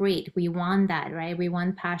is great. We want that, right? We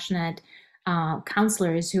want passionate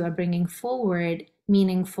counselors who are bringing forward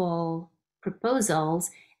meaningful proposals.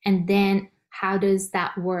 And then how does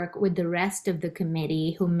that work with the rest of the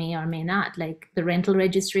committee who may or may not? Like the rental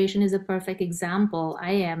registration is a perfect example.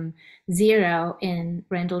 I am 0 in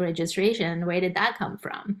rental registration. Where did that come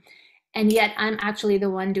from? And yet I'm actually the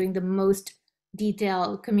one doing the most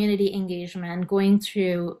detailed community engagement, going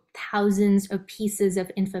through thousands of pieces of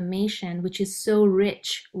information, which is so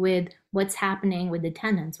rich with what's happening with the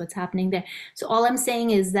tenants, what's happening there. So all I'm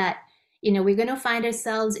saying is that, we're going to find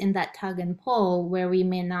ourselves in that tug and pull where we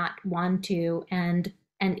may not want to. And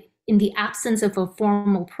in the absence of a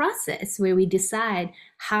formal process where we decide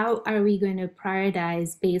how are we going to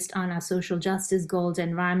prioritize based on our social justice goals,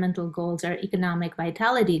 environmental goals, our economic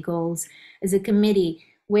vitality goals as a committee,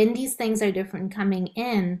 when these things are different coming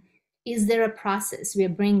in, is there a process we're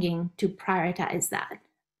bringing to prioritize that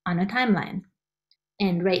on a timeline?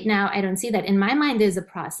 And right now, I don't see that. In my mind, there's a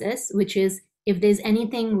process, which is if there's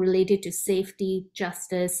anything related to safety,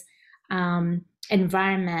 justice,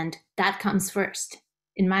 environment, that comes first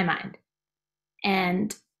in my mind.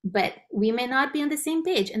 But we may not be on the same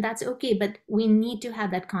page, and that's okay, but we need to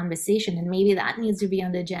have that conversation, and maybe that needs to be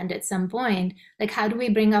on the agenda at some point. Like, how do we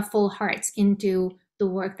bring our full hearts into the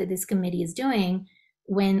work that this committee is doing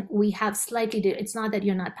when we have it's not that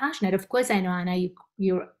you're not passionate. Of course, I know, Anna,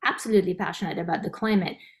 you're absolutely passionate about the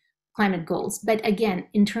climate goals. But again,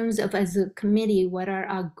 in terms of as a committee, what are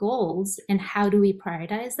our goals and how do we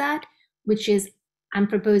prioritize that? Which is, I'm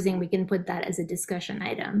proposing we can put that as a discussion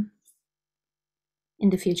item in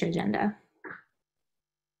the future agenda.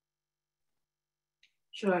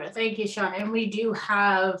 Sure, thank you, Sean. And we do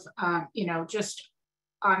have, just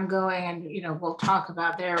ongoing, and we'll talk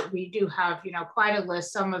about there. We do have, quite a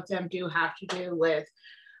list. Some of them do have to do with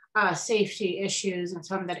safety issues, and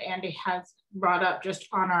some that Andy has brought up just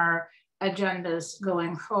on our agendas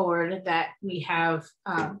going forward that we have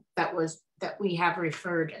that we have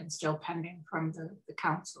referred and still pending from the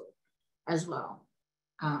council as well.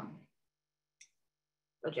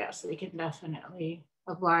 But yes, we can definitely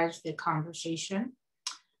oblige the conversation,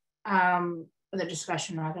 the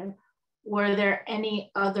discussion rather. Were there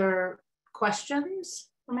any other questions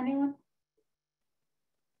from anyone?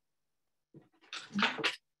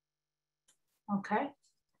 Okay.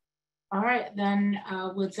 All right, then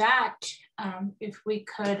with that, if we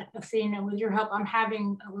could, Athena, with your help, I'm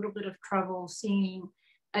having a little bit of trouble seeing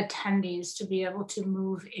attendees to be able to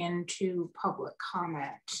move into public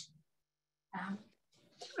comment.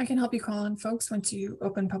 I can help you call on folks. Once you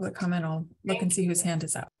open public comment, I'll look and see whose hand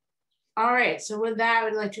is up. All right, so with that,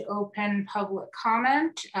 we'd like to open public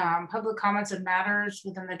comment. Public comments and matters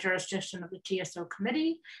within the jurisdiction of the TSO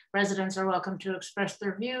committee. Residents are welcome to express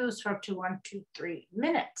their views for up to 1 to 3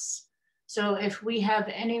 minutes. So if we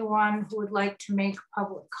have anyone who would like to make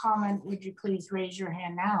public comment, would you please raise your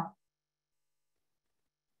hand now?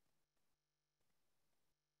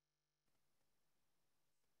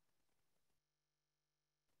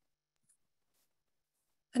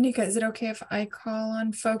 Anika, is it okay if I call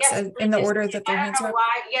on folks Yes, in the order that their hands are up?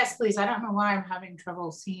 Yes, please. I don't know why I'm having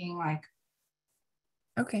trouble seeing, like.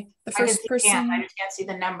 Okay, the first person. I just can't see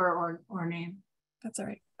the number or name. That's all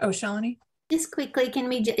right. Oh, Shalini? Just quickly, can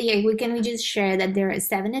we just share that there are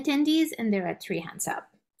 7 attendees and there are 3 hands up,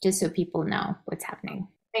 just so people know what's happening.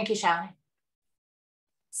 Thank you, Shalini.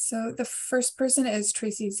 So the first person is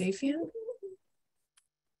Tracy Zafian.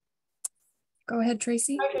 Go ahead,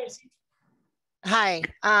 Tracy. Hi, Tracy. Hi.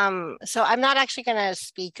 So I'm not actually going to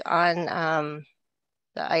speak on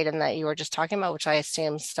the item that you were just talking about, which I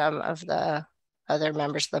assume some of the other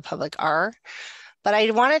members of the public are. But I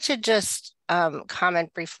wanted to just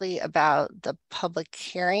comment briefly about the public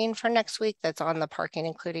hearing for next week that's on the parking,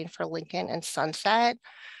 including for Lincoln and Sunset.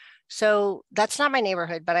 So that's not my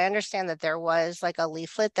neighborhood, but I understand that there was like a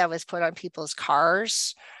leaflet that was put on people's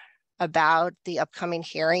cars about the upcoming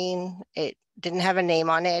hearing. didn't have a name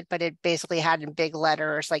on it, but it basically had in big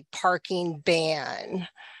letters like parking ban,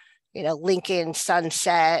 you know, Lincoln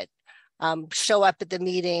Sunset, show up at the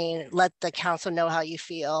meeting, let the council know how you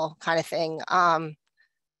feel, kind of thing.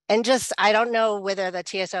 And just, I don't know whether the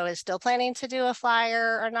TSO is still planning to do a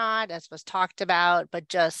flyer or not, as was talked about, but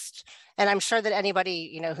just, and I'm sure that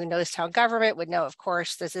anybody, you know, who knows town government would know, of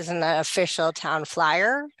course, this isn't an official town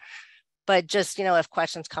flyer, but just, you know, if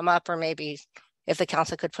questions come up, or maybe if the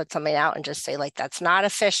council could put something out and just say like, that's not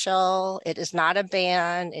official, it is not a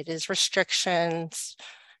ban, it is restrictions,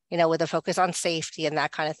 you know, with a focus on safety and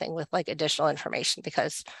that kind of thing, with like additional information,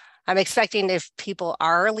 because I'm expecting if people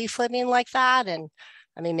are leafleting like that, and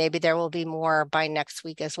I mean, maybe there will be more by next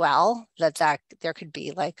week as well, that there could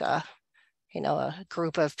be like a, you know, a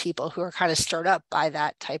group of people who are kind of stirred up by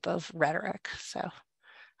that type of rhetoric. So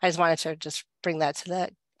I just wanted to just bring that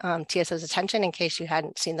to the TSO's attention in case you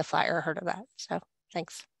hadn't seen the flyer or heard of that. So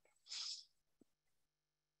thanks.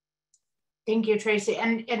 Thank you, Tracy.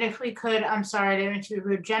 And if we could, I'm sorry, I didn't mean to be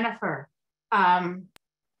rude. Jennifer,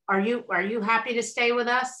 are you happy to stay with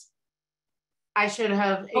us? I should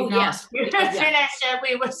have. Oh, yes. Finished it.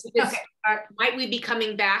 We was, okay. Might we be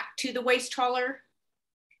coming back to the waste hauler?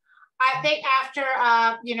 I think after,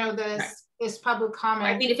 you know, this public comment.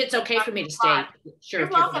 I mean, if it's okay for me to stay. Sure. You're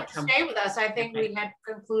welcome to stay with us. I think we had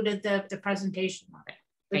concluded the presentation on it.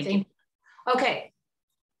 Thank you. Okay.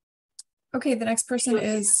 Okay, the next person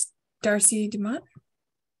is Darcy Dumont.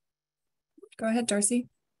 Go ahead, Darcy.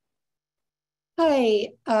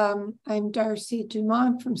 Hi, I'm Darcy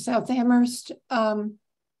Dumont from South Amherst.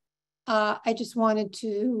 I just wanted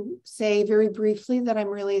to say very briefly that I'm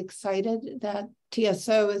really excited that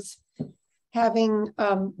TSO is having,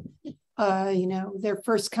 you know, their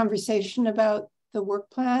first conversation about the work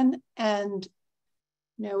plan, and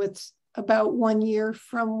you know, it's about 1 year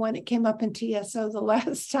from when it came up in TSO the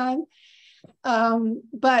last time.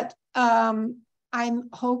 But I'm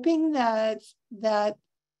hoping that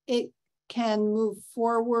it can move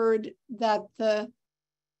forward, that the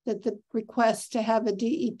request to have a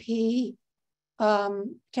DEP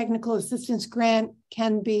technical assistance grant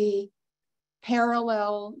can be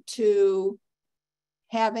parallel to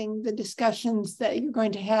having the discussions that you're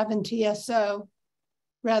going to have in TSO,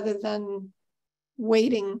 rather than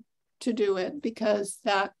waiting to do it, because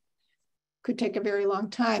that could take a very long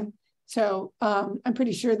time. So I'm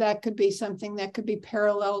pretty sure that could be something that could be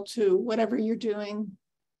parallel to whatever you're doing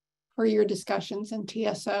for your discussions in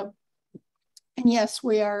TSO. And yes,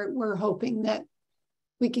 we're hoping that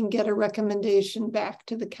we can get a recommendation back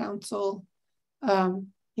to the council,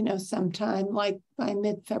 you know, sometime like by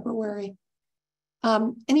mid-February.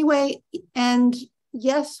 Anyway, and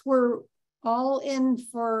yes, we're all in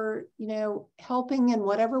for, you know, helping in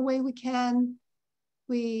whatever way we can.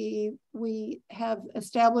 We have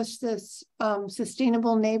established this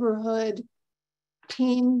sustainable neighborhood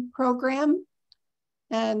team program,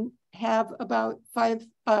 and have about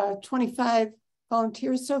 25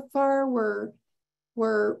 volunteers so far.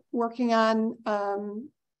 We're working on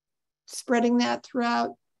spreading that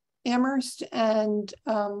throughout Amherst, and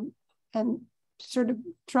sort of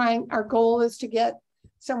trying, our goal is to get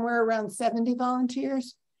somewhere around 70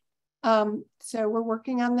 volunteers. So we're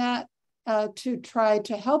working on that to try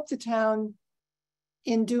to help the town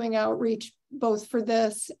in doing outreach, both for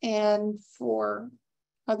this and for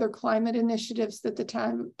other climate initiatives that the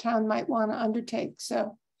town might want to undertake.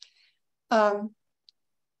 So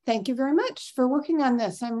thank you very much for working on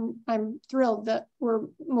this. I'm thrilled that we're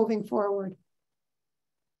moving forward.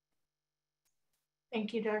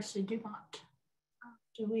 Thank you, Darcy Dumont.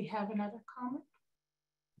 Do we have another comment?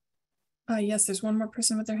 Yes, there's one more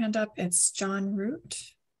person with their hand up. It's John Root.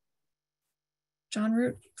 John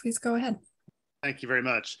Root, please go ahead. Thank you very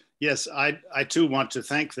much. Yes, I too want to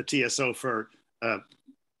thank the TSO for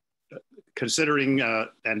considering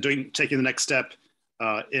and taking the next step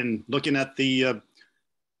in looking at the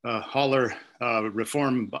hauler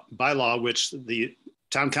reform bylaw, which the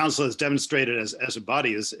town council has demonstrated as a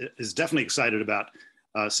body is definitely excited about.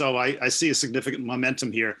 So I see a significant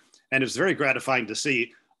momentum here, and it's very gratifying to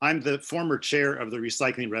see. I'm the former chair of the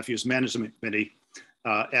Recycling Refuse Management Committee,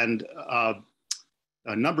 and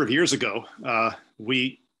a number of years ago,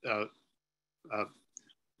 we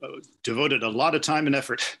devoted a lot of time and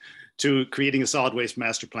effort to creating a solid waste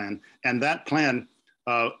master plan. And that plan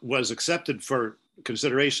was accepted for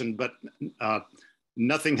consideration, but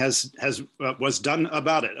nothing was done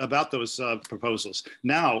about those proposals.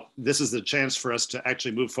 Now, this is the chance for us to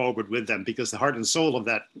actually move forward with them, because the heart and soul of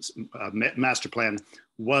that master plan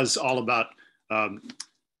was all about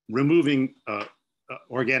removing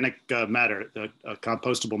organic matter,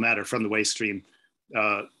 compostable matter from the waste stream.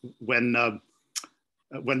 when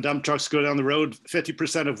dump trucks go down the road,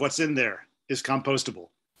 50% of what's in there is compostable.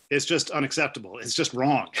 It's just unacceptable. It's just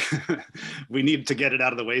wrong. We need to get it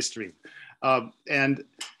out of the waste stream. And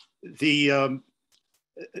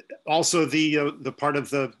also the part of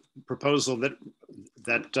the proposal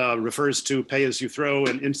that refers to pay as you throw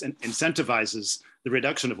and incentivizes the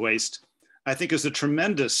reduction of waste, I think is a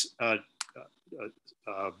tremendous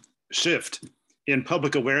shift in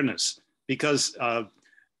public awareness, because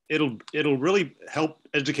it'll really help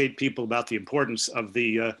educate people about the importance of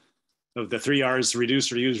the 3 R's: reduce,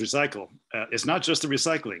 reuse, recycle. It's not just the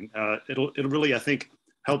recycling. It'll really, I think,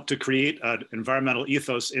 help to create an environmental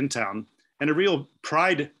ethos in town and a real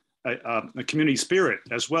pride, a community spirit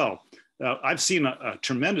as well. I've seen a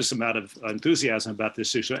tremendous amount of enthusiasm about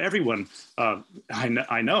this issue. Everyone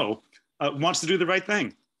I know wants to do the right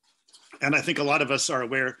thing. And I think a lot of us are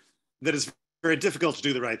aware that it's very difficult to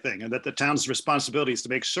do the right thing, and that the town's responsibility is to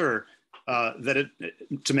make sure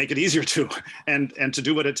to make it easier to, and to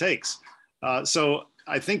do what it takes. So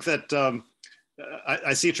I think that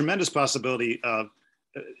I see a tremendous possibility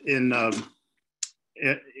in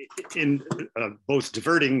both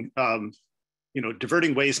diverting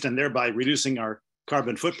waste and thereby reducing our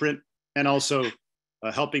carbon footprint, and also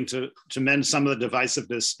helping to mend some of the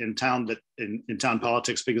divisiveness in town, in town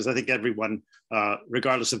politics, because I think everyone,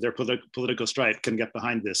 regardless of their political stripe, can get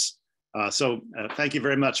behind this. So thank you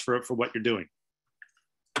very much for what you're doing.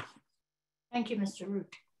 Thank you, Mr.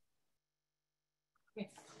 Root. Yes.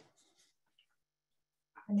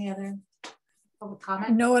 Any other public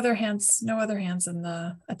comment? No other hands in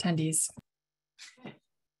the attendees. Okay.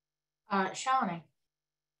 Shalini.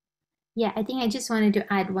 Yeah, I think I just wanted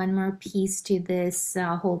to add one more piece to this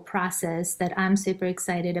whole process that I'm super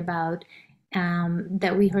excited about,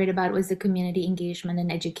 that we heard about, was the community engagement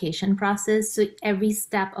and education process. So every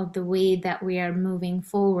step of the way that we are moving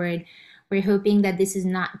forward, we're hoping that this is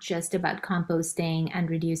not just about composting and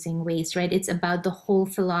reducing waste, right? It's about the whole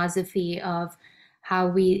philosophy of how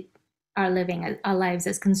we are living our lives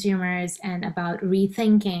as consumers, and about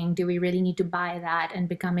rethinking, do we really need to buy that, and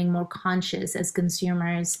becoming more conscious as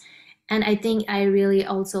consumers. And I think I really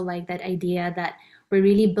also like that idea that we're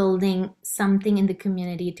really building something in the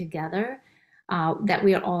community together that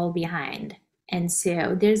we are all behind. And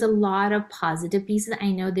so there's a lot of positive pieces.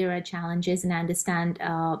 I know there are challenges, and I understand,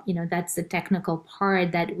 that's the technical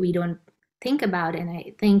part that we don't think about. And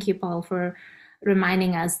I thank you, Paul, for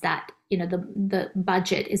reminding us that, the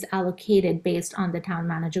budget is allocated based on the town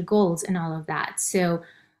manager goals and all of that. So,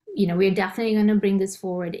 we're definitely going to bring this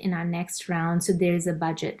forward in our next round. So there's a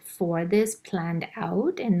budget for this planned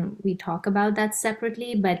out, and we talk about that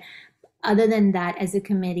separately. But other than that, as a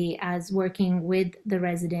committee, as working with the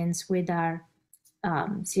residents, with our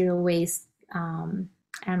Zero Waste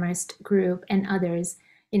Amherst group and others,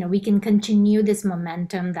 we can continue this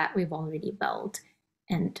momentum that we've already built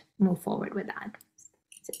and move forward with that.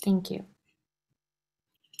 So thank you.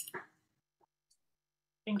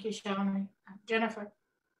 Thank you, Shalini. Jennifer.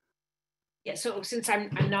 Yeah, so since I'm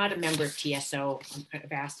not a member of TSO, I'm kind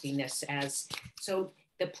of asking this so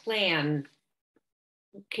the plan,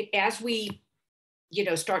 as we,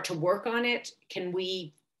 start to work on it, can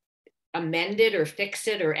we amend it or fix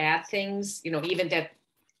it or add things, even that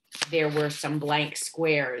there were some blank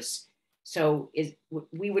squares. So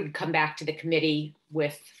we would come back to the committee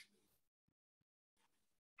with,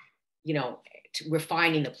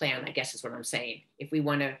 refining the plan, I guess is what I'm saying. If we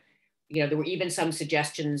want to, there were even some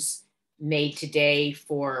suggestions made today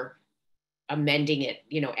for amending it,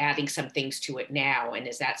 adding some things to it now. And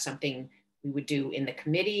is that something we would do in the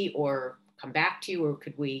committee or come back to, or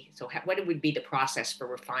could we, what would be the process for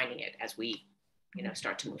refining it as we,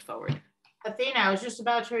 start to move forward? Athena, I was just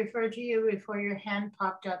about to refer to you before your hand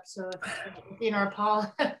popped up. So Athena or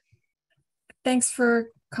Paul. Thanks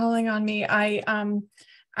for calling on me.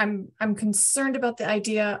 I'm concerned about the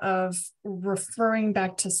idea of referring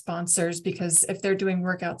back to sponsors, because if they're doing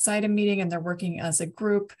work outside a meeting and they're working as a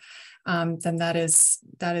group, then that is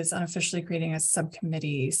unofficially creating a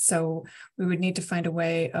subcommittee. So we would need to find a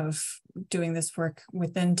way of doing this work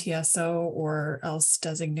within TSO, or else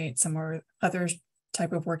designate some other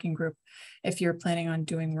type of working group if you're planning on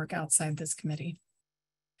doing work outside this committee.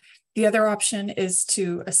 The other option is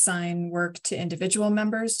to assign work to individual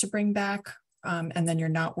members to bring back, and then you're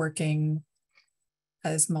not working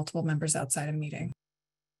as multiple members outside a meeting.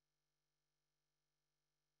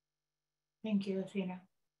 Thank you, Athena.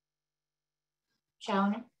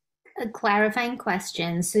 Shalini? A clarifying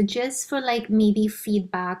question. So just for maybe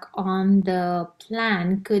feedback on the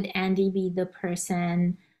plan, could Andy be the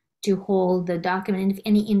person to hold the document if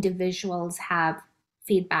any individuals have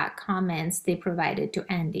feedback, comments, they provide it to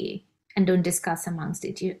Andy and don't discuss amongst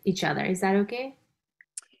each other. Is that okay?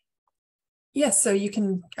 Yes, so you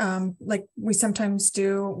can, like we sometimes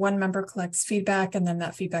do, one member collects feedback and then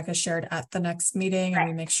that feedback is shared at the next meeting, and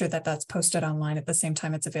we make sure that that's posted online at the same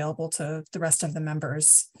time it's available to the rest of the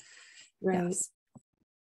members. Right. Yes.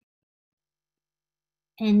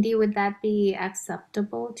 Andy, would that be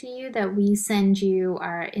acceptable to you that we send you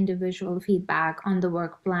our individual feedback on the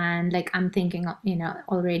work plan? Like I'm thinking,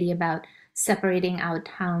 already about separating out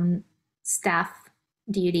town staff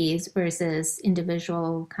duties versus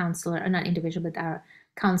individual council, or not individual, but our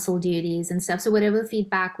council duties and stuff. So whatever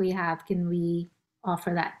feedback we have, can we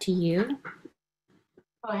offer that to you?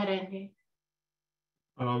 Go ahead, Andy.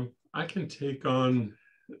 I can take on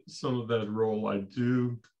some of that role. I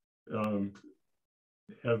do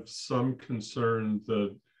have some concern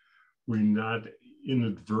that we not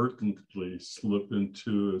inadvertently slip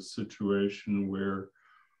into a situation where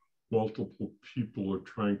multiple people are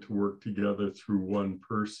trying to work together through one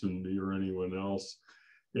person, me or anyone else,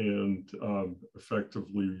 and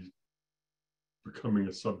effectively becoming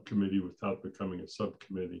a subcommittee without becoming a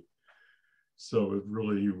subcommittee. So it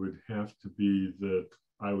really would have to be that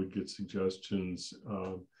I would get suggestions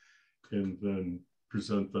and then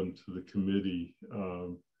present them to the committee,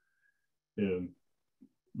 and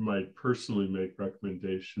might personally make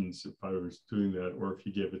recommendations if I was doing that, or if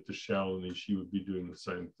you gave it to Shalini, she would be doing the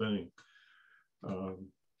same thing.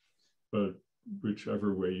 But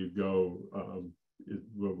whichever way you go,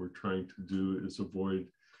 what we're trying to do is avoid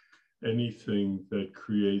anything that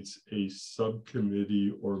creates a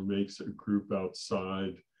subcommittee or makes a group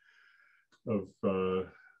outside of the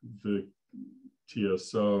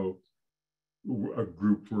TSO a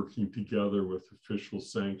group working together with official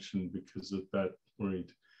sanction, because at that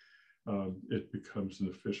point it becomes an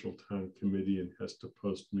official town committee and has to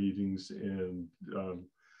post meetings and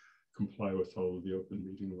comply with all of the open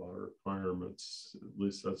meeting law requirements. At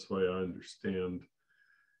least that's the way I understand.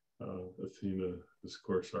 Athena is, of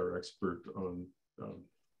course, our expert on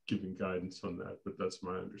giving guidance on that, but that's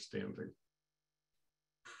my understanding.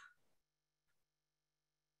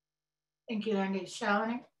 Thank you, Andy.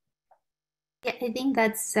 Shalini? Yeah, I think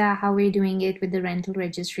that's how we're doing it with the rental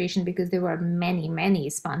registration, because there were many, many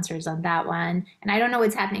sponsors on that one. And I don't know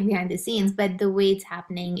what's happening behind the scenes, but the way it's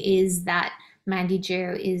happening is that Mandy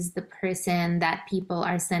Jo is the person that people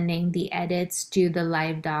are sending the edits to the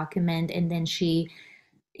live document, and then she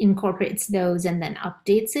incorporates those and then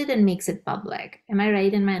updates it and makes it public. Am I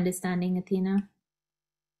right in my understanding, Athena?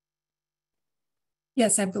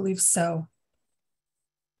 Yes, I believe so.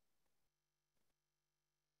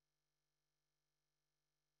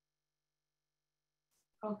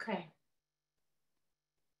 Okay.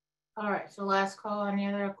 All right, so last call. Any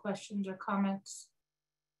other questions or comments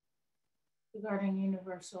regarding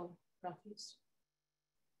universal refuse?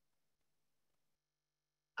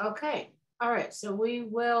 Okay, all right, so we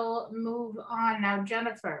will move on now.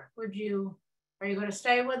 Jennifer, are you going to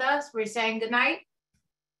stay with us? We're saying good night?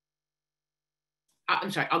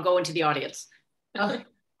 I'm sorry, I'll go into the audience. Okay.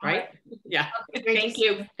 Right? Yeah. Okay, Thank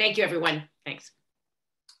you. Thank you, everyone. Thanks.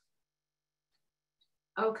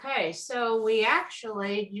 Okay, so we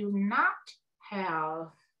actually do not have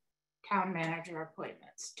town manager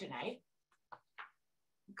appointments tonight.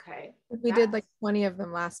 Okay. We did like 20 of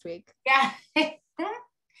them last week. Yeah. Okay.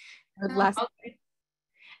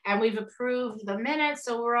 And we've approved the minutes,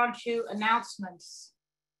 so we're on to announcements.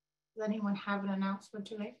 Does anyone have an announcement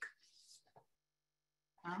to make?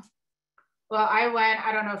 No? Well,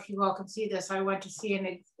 I don't know if you all can see this, I went to see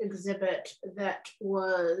an exhibit that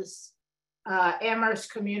was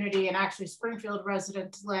Amherst community and actually Springfield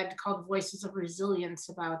residents led, called Voices of Resilience,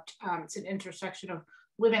 about it's an intersection of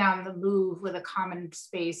women on the move with a common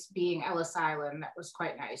space being Ellis Island. That was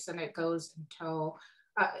quite nice, and it goes until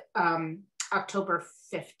October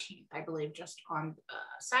 15th, I believe, just on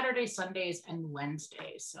Saturdays, Sundays, and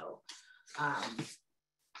Wednesdays. So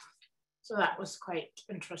so that was quite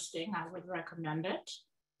interesting. I would recommend it.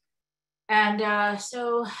 And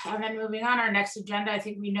and then moving on, our next agenda, I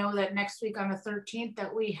think we know that next week on the 13th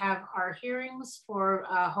that we have our hearings for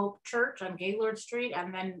Hope Church on Gaylord Street,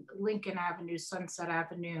 and then Lincoln Avenue, Sunset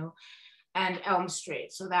Avenue, and Elm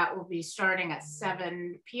Street. So that will be starting at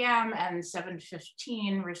 7 p.m. and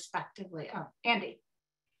 7:15 respectively. Oh, Andy.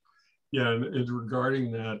 Yeah, and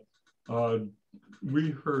regarding that,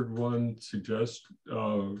 we heard one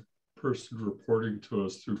person reporting to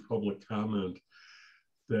us through public comment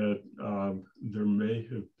that there may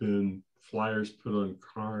have been flyers put on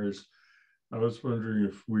cars. I was wondering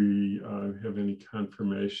if we have any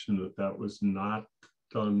confirmation that that was not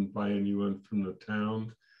done by anyone from the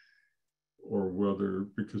town, or whether,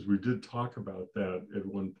 because we did talk about that at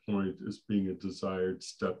one point as being a desired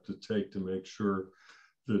step to take to make sure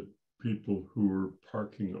that people who were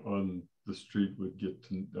parking on the street would get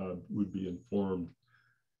to, would be informed.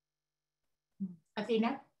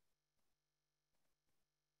 Athena?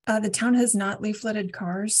 The town has not leafleted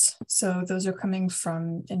cars, so those are coming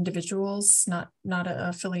from individuals, not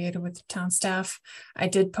affiliated with town staff. I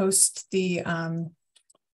did post the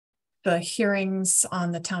hearings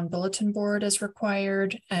on the town bulletin board as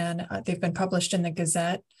required, and they've been published in the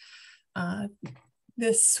Gazette.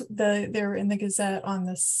 They're in the Gazette on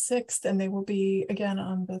the 6th, and they will be again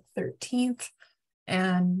on the 13th.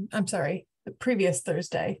 And I'm sorry, the previous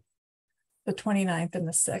Thursday, the 29th and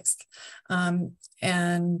the 6th.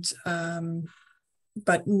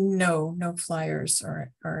 But no flyers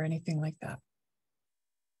or anything like that.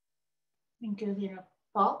 Thank you, Athena.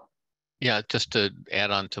 Paul? Yeah, just to add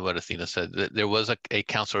on to what Athena said, there was a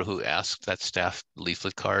counselor who asked that staff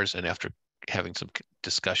leaflet cars, and after having some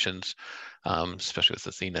discussions, especially with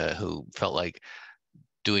Athena, who felt like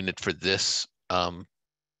doing it for this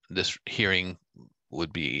this hearing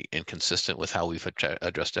would be inconsistent with how we've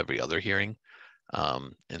addressed every other hearing.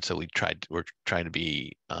 And so we're trying to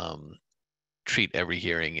be treat every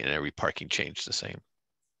hearing and every parking change the same.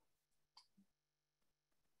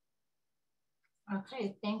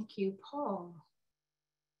 Okay, thank you, Paul.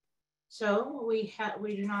 So we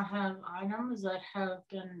do not have items that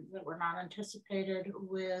were not anticipated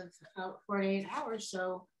with 48 hours.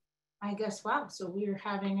 So I guess, wow, so we're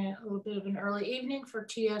having a little bit of an early evening for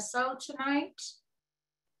TSO tonight.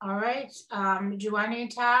 All right, do I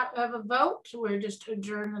need to have a vote? We're just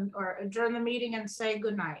adjourn the meeting and say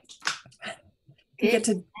good night. You get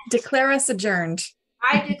to declare us adjourned.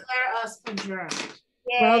 I declare us adjourned.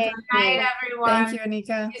 Yay. Well done. Good night, everyone. Thank you,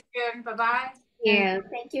 Anika. Bye-bye. Yeah,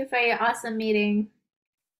 thank you for your awesome meeting.